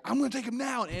together. I'm going to take him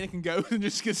now. And Anakin goes and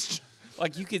just gets...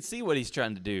 Like, you could see what he's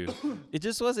trying to do. It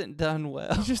just wasn't done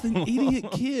well. He's just an idiot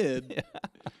kid. Yeah.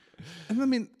 And I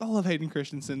mean, I love Hayden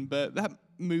Christensen, but that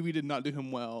movie did not do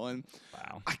him well. And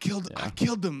Wow. I killed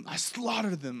them. I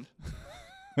slaughtered them.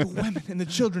 The women and the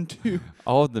children, too.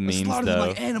 All of the I memes, slaughtered them though.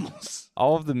 like animals.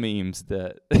 All of the memes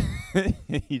that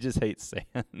he just hates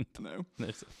sand. No.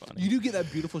 They're so funny. You do get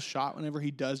that beautiful shot whenever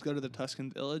he does go to the Tuscan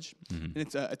village. Mhm.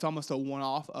 And it's almost a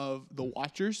one-off of The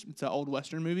Watchers. It's an old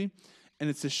Western movie. And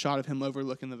it's this shot of him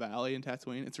overlooking the valley in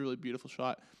Tatooine. It's a really beautiful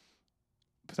shot.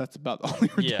 But that's about the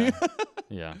only Yeah.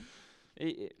 Yeah.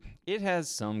 It has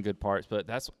some good parts, but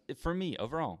that's, for me,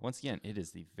 overall, once again, it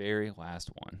is the very last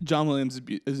one. John Williams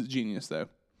is a genius, though.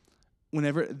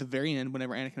 Whenever, at the very end,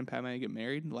 whenever Anakin and Padme get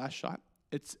married, the last shot,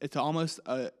 it's almost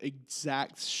an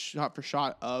exact shot for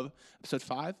shot of Episode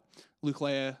 5. Luke,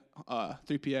 Leia,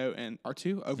 3PO, and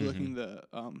R2 overlooking the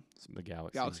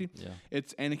galaxy. Yeah.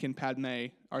 It's Anakin, Padme,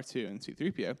 R2, and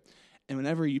C-3PO. And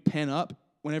whenever you pan up,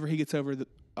 whenever he gets over the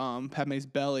Padme's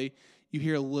belly, you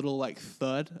hear a little like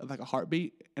thud of like a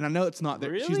heartbeat. And I know it's not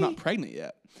there; she's Really? not pregnant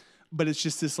yet, but it's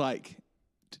just this like.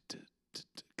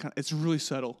 It's really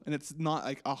subtle, and it's not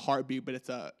like a heartbeat, but it's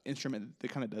a instrument that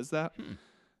kind of does that.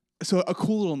 So a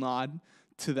cool little nod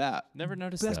to that. Never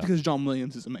noticed But that's that. because John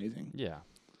Williams is amazing. Yeah.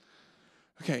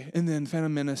 Okay, and then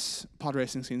Phantom Menace pod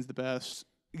racing scene's the best.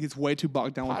 It gets way too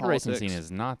bogged down with Pod politics. racing scene is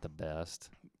not the best.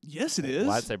 Yes, it is.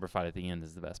 Lightsaber fight at the end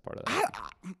is the best part of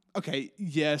that. Okay,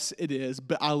 yes, it is,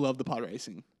 but I love the pod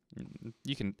racing.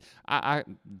 You can. I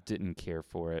didn't care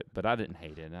for it, but I didn't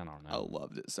hate it. I don't I know.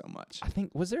 loved it so much. I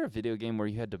think, was there a video game where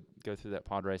you had to go through that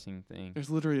pod racing thing? There's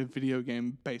literally a video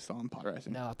game based on pod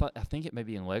racing. No, I think it may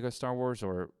be in Lego Star Wars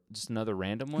or just another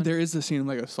random one. There is a scene in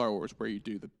Lego Star Wars where you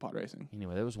do the pod racing.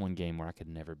 Anyway, there was one game where I could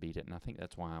never beat it, and I think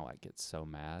that's why I like get so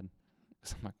mad.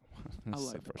 'Cause I'm like, I this is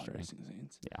like so the pod frustrating. racing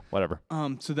scenes. Yeah, whatever.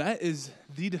 So that is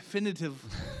the definitive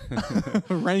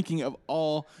ranking of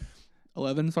all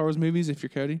 11 Star Wars movies, if you're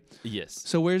Cody. Yes,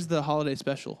 So where's the holiday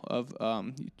special of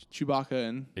Chewbacca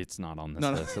and it's not on this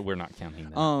No. list, so we're not counting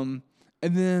that.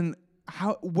 and then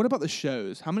what about the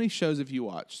shows? How many shows have you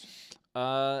watched?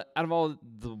 Out of all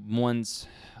the ones,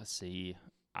 let's see,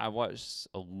 I watched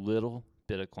a little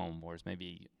bit of Clone Wars,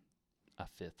 maybe a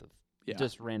fifth of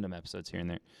just random episodes here and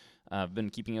there. I've been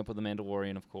keeping up with The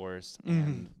Mandalorian, of course,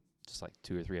 and just like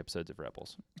 2 or 3 episodes of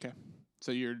Rebels.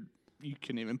 So you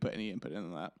couldn't even put any input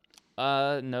into that.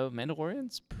 No,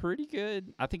 Mandalorian's pretty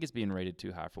good. I think it's being rated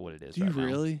too high for what it is. Do you right now.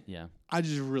 really? Yeah. I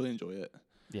just really enjoy it.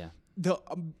 Yeah.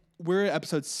 We're at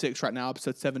episode 6 right now.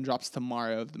 Episode 7 drops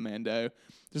tomorrow of the Mando.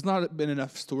 There's not been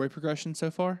enough story progression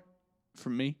so far for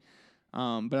me,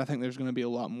 but I think there's going to be a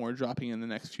lot more dropping in the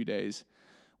next few days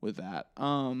with that.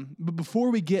 But before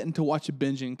we get into watch a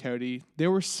binging, Cody, there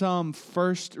were some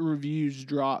first reviews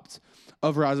dropped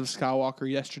of Rise of Skywalker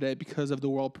yesterday because of the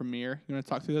world premiere. You want to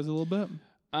talk through those a little bit?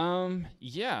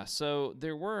 Yeah, so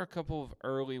there were a couple of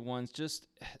early ones.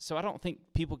 So I don't think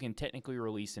people can technically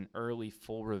release an early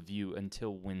full review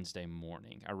until Wednesday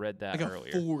morning. I read that like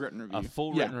earlier. A full written review. A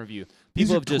full written review. These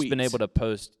People are have just been tweets. able to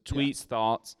post tweets,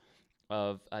 thoughts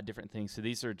of different things. So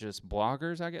these are just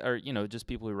bloggers, I guess, or just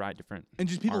people who write different and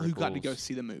just people who got to articles, go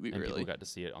see the movie. and Really, people got to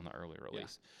see it on the early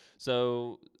release.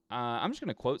 So I'm just going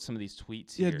to quote some of these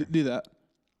tweets yeah, here. do that.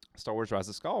 Star Wars: Rise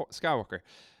of Skywalker.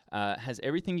 Has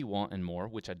everything you want and more,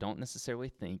 which I don't necessarily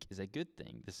think is a good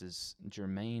thing. This is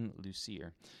Jermaine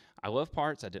Lucier. I love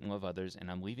parts, I didn't love others,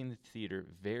 and I'm leaving the theater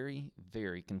very,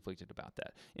 very conflicted about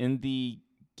that. In the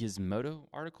Gizmodo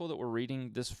article that we're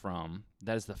reading this from,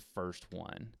 that is the first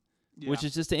one, which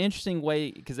is just an interesting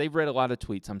way, because they've read a lot of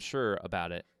tweets, I'm sure,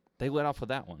 about it. They let off with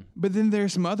that one. But then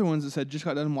there's some other ones that said, just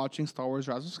got done watching Star Wars: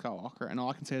 Rise of Skywalker, and all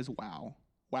I can say is wow.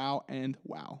 Wow and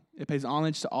wow. It pays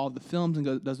homage to all the films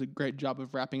and does a great job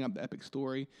of wrapping up the epic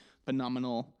story.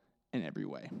 Phenomenal in every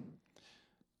way.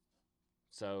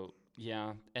 So,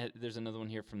 yeah, there's another one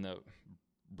here from the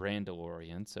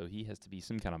Brandalorian, so he has to be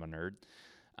some kind of a nerd.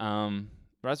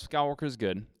 Rise of Skywalker is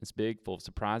good. It's big, full of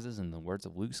surprises. In the words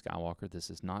of Luke Skywalker, this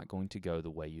is not going to go the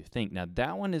way you think. Now,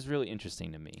 that one is really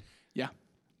interesting to me. Yeah.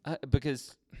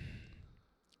 Because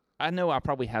I know I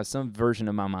probably have some version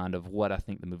in my mind of what I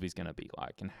think the movie's going to be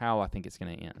like and how I think it's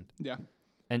going to end. Yeah.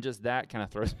 And just that kind of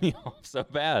throws me off so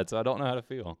bad, so I don't know how to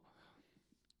feel.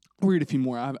 I'll read a few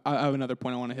more. I have another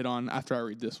point I want to hit on after I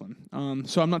read this one.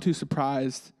 So I'm not too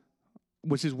surprised,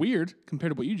 which is weird compared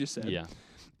to what you just said. Yeah.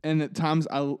 And at times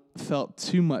I felt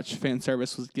too much fan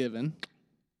service was given.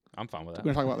 I'm fine with that.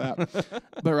 We're going to talk about that.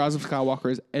 But Rise of Skywalker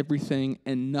is everything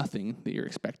and nothing that you're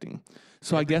expecting.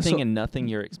 So I guess everything and nothing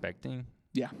you're expecting?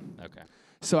 Yeah. Okay.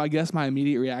 So I guess my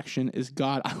immediate reaction is,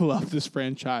 God, I love this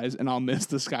franchise, and I'll miss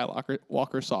the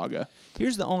Skywalker saga.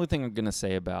 Here's the only thing I'm going to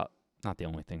say about, not the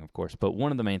only thing, of course, but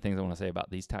one of the main things I want to say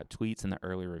about these type tweets and the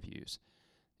early reviews.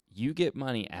 You get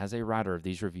money as a writer of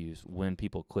these reviews when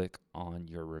people click on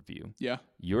your review. Yeah.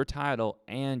 Your title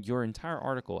and your entire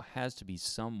article has to be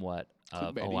somewhat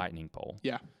of a lightning pole.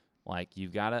 Yeah. Like,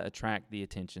 you've got to attract the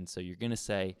attention, so you're going to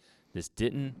say, this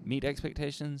didn't meet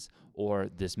expectations or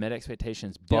this met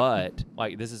expectations, but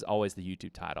like this is always the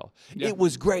YouTube title. Yeah. It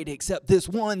was great except this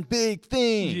one big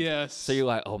thing. Yes. So you're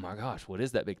like, oh my gosh, what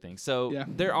is that big thing? So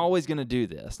they're always going to do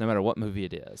this no matter what movie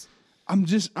it is. I'm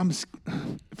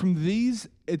from these,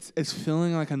 it's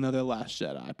feeling like another Last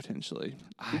Jedi potentially.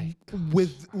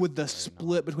 With the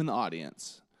split between the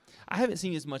audience. I haven't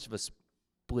seen as much of a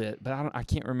split, but I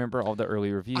can't remember all the early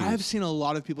reviews. I have seen a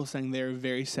lot of people saying they're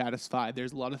very satisfied.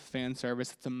 There's a lot of fan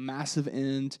service. It's a massive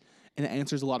end, and it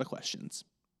answers a lot of questions.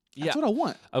 That's what I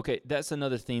want. Okay, that's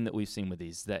another theme that we've seen with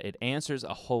these, that it answers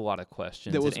a whole lot of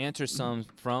questions. It answers some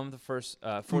from the first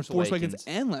Force Awakens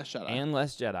and Last Jedi. And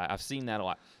Last Jedi. I've seen that a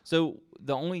lot. So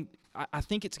I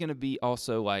think it's going to be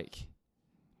also like,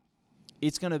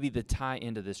 it's going to be the tie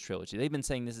into this trilogy. They've been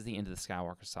saying this is the end of the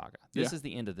Skywalker saga. This is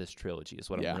the end of this trilogy is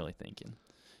what I'm really thinking.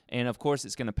 And, of course,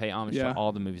 it's going to pay homage to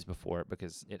all the movies before it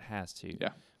because it has to. Yeah.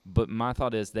 But my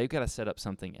thought is they've got to set up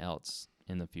something else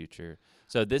in the future.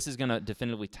 So this is going to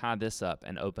definitively tie this up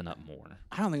and open up more.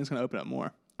 I don't think it's going to open up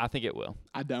more. I think it will.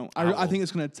 I don't. I think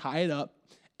it's going to tie it up,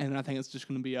 and I think it's just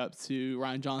going to be up to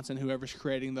Rian Johnson, whoever's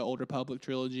creating the Old Republic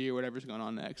trilogy or whatever's going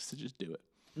on next, to just do it.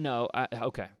 No,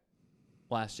 okay.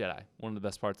 Last Jedi, one of the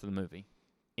best parts of the movie.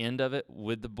 End of it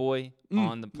with the boy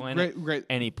on the planet, great.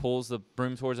 And he pulls the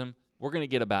broom towards him. We're going to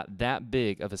get about that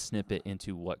big of a snippet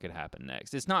into what could happen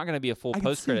next. It's not going to be a full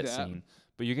post-credit scene,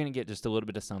 but you're going to get just a little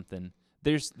bit of something.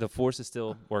 The Force is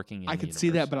still working in I the could see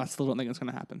that, but I still don't think it's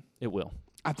going to happen. It will.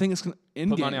 I think it's going to...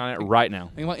 Put money on it right now.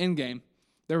 Think about Endgame.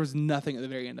 There was nothing at the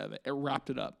very end of it. It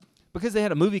wrapped it up. Because they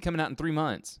had a movie coming out in 3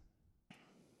 months.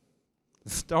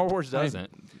 Star Wars doesn't.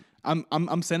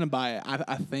 I'm standing by it. I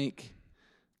don't think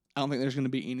there's going to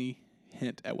be any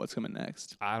hint at what's coming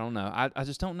next. I don't know. I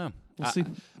just don't know. We'll see.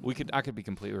 I could be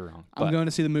completely wrong. I'm going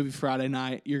to see the movie Friday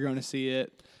night. You're going to see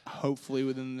it hopefully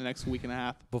within the next week and a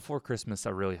half. Before Christmas,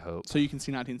 I really hope. So you can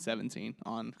see 1917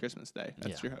 on Christmas Day.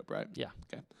 That's your hope, right? Yeah.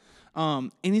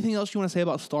 Okay. Anything else you want to say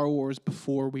about Star Wars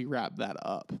before we wrap that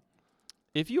up?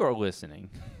 If you are listening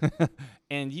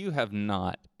and you have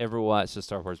not ever watched a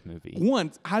Star Wars movie.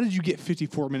 Once, how did you get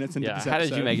 54 minutes into this episode? How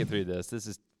did you make it through this? This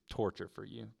is torture for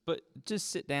you. But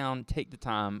just sit down, take the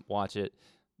time, watch it.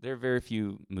 There are very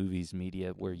few movies,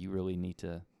 media, where you really need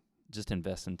to just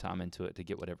invest some time into it to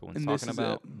get what everyone's talking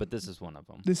about. But this is one of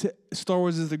them. Star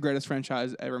Wars is the greatest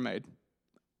franchise ever made.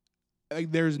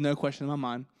 There's no question in my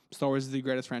mind. Star Wars is the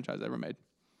greatest franchise ever made.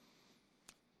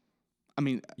 I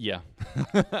mean, yeah.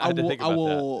 I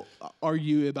will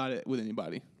argue about it with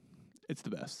anybody. It's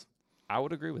the best. I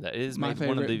would agree with that. It has My made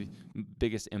one of the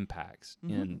biggest impacts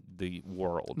in the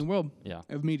world. In the world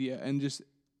of media. And just,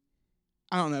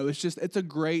 I don't know. It's a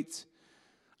great,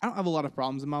 I don't have a lot of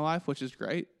problems in my life, which is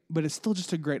great, but it's still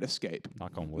just a great escape.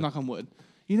 Knock on wood. Knock on wood.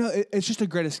 You know, it's just a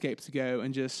great escape to go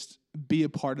and just be a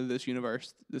part of this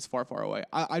universe that's far, far away.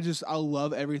 I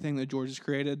love everything that George has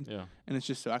created. Yeah. And it's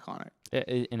just so iconic.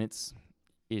 It is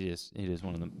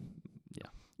one of the,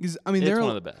 I mean, it's one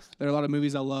of the best. There are a lot of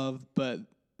movies I love, but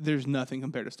there's nothing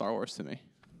compared to Star Wars to me.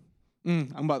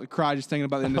 I'm about to cry just thinking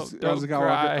about the end of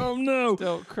Skywalker. Oh, no.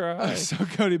 Don't cry. So,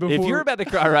 Cody, if you're about to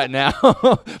cry right now,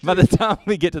 by the time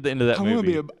we get to the end of that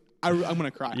movie, I'm going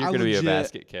to cry. You're going to be a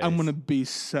basket case. I'm going to be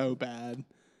so bad.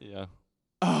 Yeah.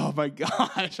 Oh, my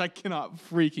gosh. I cannot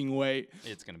freaking wait.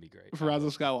 It's going to be great. For Rise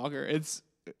of Skywalker. It's,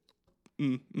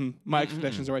 my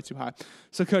expectations are way too high.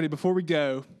 So, Cody, before we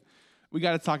go, we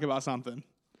got to talk about something.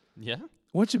 Yeah?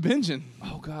 What you binging?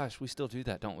 Oh, gosh. We still do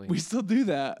that, don't we? We still do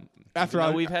that.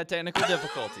 We've had technical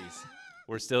difficulties.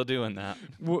 We're still doing that.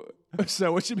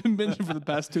 So what you been binging for the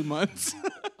past 2 months?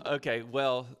 Okay,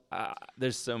 well,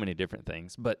 there's so many different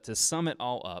things. But to sum it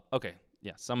all up,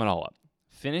 sum it all up.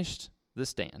 Finished The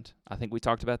Stand. I think we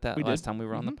talked about that last time we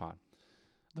were on the pod.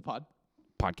 The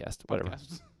podcast, whatever.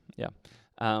 Yeah.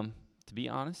 To be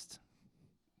honest,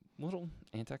 a little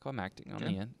anticlimactic on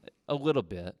the end. A little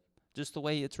bit. Just the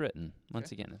way it's written.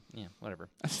 Once again, whatever.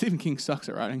 Stephen King sucks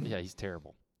at writing. Yeah, he's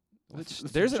terrible.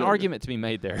 There's an argument to be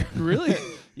made there. Really?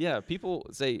 Yeah, people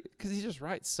say, because he just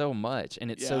writes so much,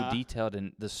 and it's so detailed,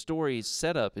 and the story's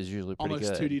setup is usually pretty good.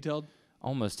 Almost too detailed?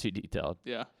 Almost too detailed.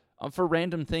 Yeah. For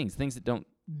random things that don't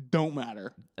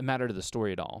matter to the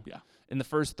story at all. Yeah. In the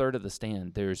first third of The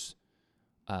Stand, there's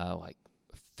like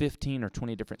 15 or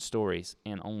 20 different stories,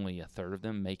 and only a third of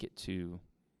them make it to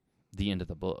the end of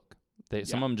the book.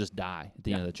 Some of them just die at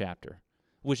the end of the chapter,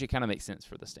 which it kind of makes sense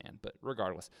for The Stand. But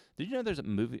regardless, did you know there's a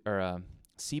movie or a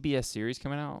CBS series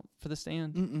coming out for The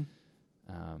Stand?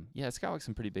 It's got like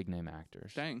some pretty big name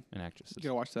actors and actresses. You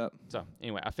gotta watch that. So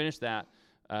anyway, I finished that.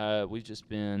 We've just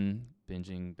been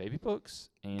binging Baby Books,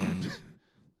 and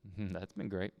that's been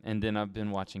great. And then I've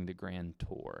been watching The Grand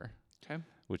Tour,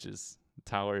 which is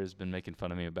Tyler has been making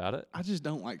fun of me about it. I just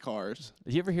don't like cars.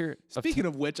 Did you ever hear? Speaking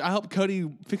of which, I helped Cody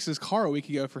fix his car a week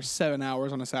ago for 7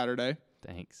 hours on a Saturday.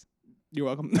 Thanks. You're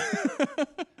welcome.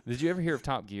 Did you ever hear of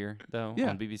Top Gear though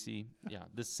on BBC? Yeah,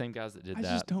 this is the same guys that did that.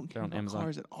 I just don't care on about Amazon.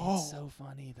 cars at all. It's so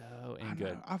funny though and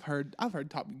good. I've heard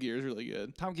Top Gear is really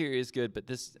good. Top Gear is good, but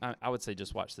this I would say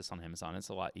just watch this on Amazon. It's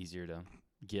a lot easier to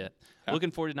get. Looking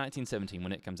forward to 1917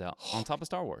 when it comes out on top of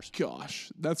Star Wars.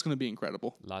 Gosh, that's gonna be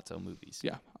incredible. Lots of movies.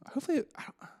 Yeah, hopefully.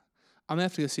 I'm gonna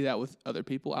have to go see that with other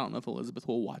people. I don't know if Elizabeth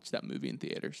will watch that movie in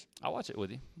theaters. I'll watch it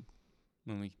with you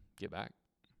when we get back.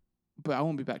 But I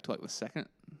won't be back till like the 2nd.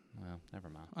 Well, never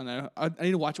mind. I know. I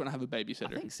need to watch it when I have a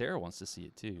babysitter. I think Sarah wants to see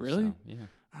it too. Really? So,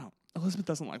 yeah. Elizabeth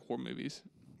doesn't like horror movies.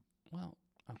 Well,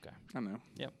 okay. I know.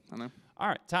 Yep. I know. All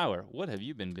right, Tyler, what have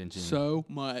you been binging? So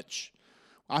much.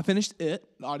 I finished It,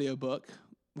 the audiobook.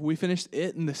 We finished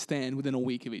It and The Stand within a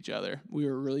week of each other. We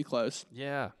were really close.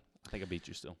 Yeah. I think I beat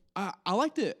you still. I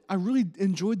liked it. I really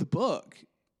enjoyed the book.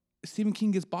 Stephen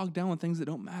King gets bogged down with things that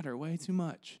don't matter way too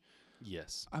much.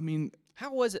 Yes. I mean,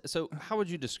 how was it? So, how would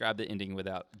you describe the ending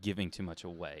without giving too much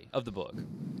away of the book?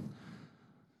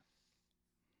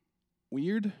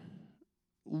 Weird. A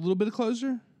little bit of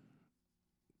closure.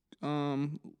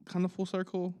 Kind of full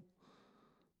circle.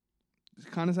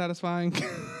 Kind of satisfying.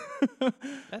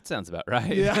 That sounds about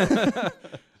right. Yeah.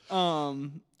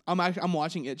 I'm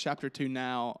watching It Chapter 2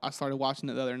 now. I started watching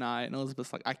it the other night, and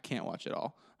Elizabeth's like, I can't watch it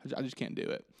all. I just can't do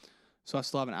it. So I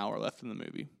still have an hour left in the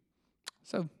movie.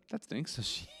 So that stinks. So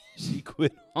she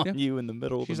quit on you in the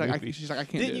middle of the movie. She's like, I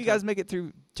can't Didn't do it. you guys make it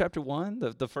through chapter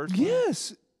 1, the first one?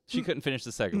 Yes. She couldn't finish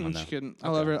the second one, though. She couldn't. Okay. I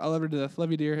love her to death. Love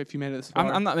you, dear, if you made it this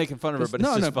far. I'm not making fun of her, but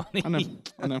it's just funny.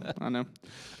 I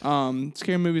know.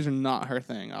 Scary movies are not her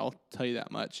thing. I'll tell you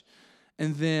that much.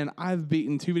 And then I've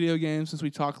beaten 2 video games since we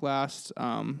talked last.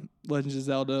 Legends of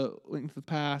Zelda, Link to the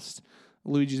Past,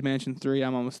 Luigi's Mansion 3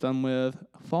 I'm almost done with.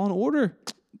 Fallen Order,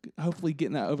 hopefully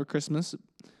getting that over Christmas.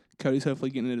 Cody's hopefully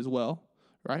getting it as well,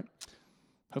 right?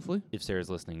 Hopefully. If Sarah's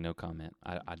listening, no comment.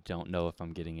 I don't know if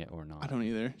I'm getting it or not. I don't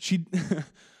either.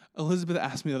 Elizabeth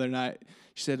asked me the other night,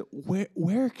 she said,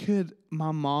 where could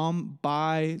my mom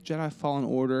buy Jedi Fallen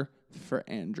Order for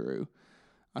Andrew?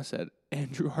 I said,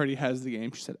 Andrew already has the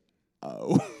game. She said,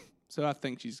 oh. So I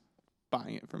think she's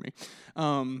buying it for me.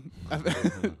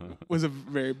 Was a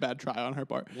very bad try on her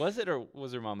part. Was it, or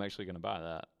was her mom actually going to buy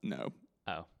that? No.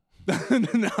 Oh.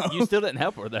 No. You still didn't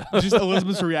help her, though. Just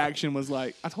Elizabeth's reaction was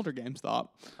like, I told her GameStop.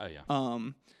 Oh, yeah.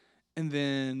 And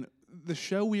then the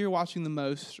show we are watching the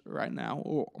most right now,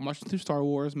 or I'm watching through Star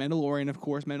Wars, Mandalorian, of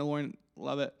course. Mandalorian,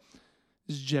 love it.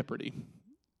 Is Jeopardy.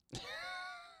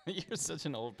 You're such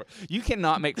an old bro. You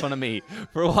cannot make fun of me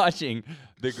for watching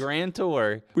the Grand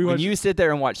Tour when you sit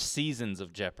there and watch seasons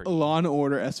of Jeopardy. Law and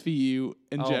Order, SVU,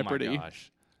 and Jeopardy. Oh my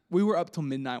gosh. We were up till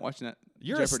midnight watching that.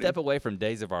 You're Jeopardy. a step away from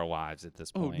Days of Our Lives at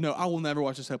this point. Oh, no, I will never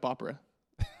watch a soap opera.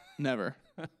 Never.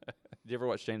 Did you ever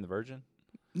watch Jane the Virgin?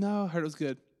 No, I heard it was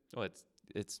good. Well,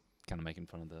 it's kind of making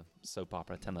fun of the soap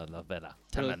opera telenovela.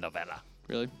 Really? Telenovela.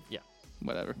 Really? Yeah.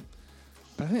 Whatever.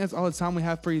 But I think that's all the time we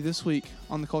have for you this week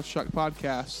on the Culture Shock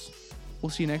Podcast. We'll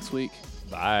see you next week.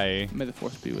 Bye. May the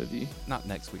force be with you. Not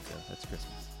next week, though. That's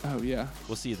Christmas. Oh, yeah.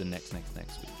 We'll see you the next week.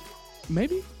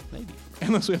 Maybe. Maybe.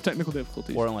 Unless we have technical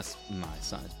difficulties. Or unless my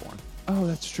son is born. Oh,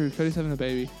 that's true. Cody's having a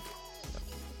baby.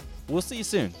 We'll see you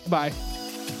soon. Bye.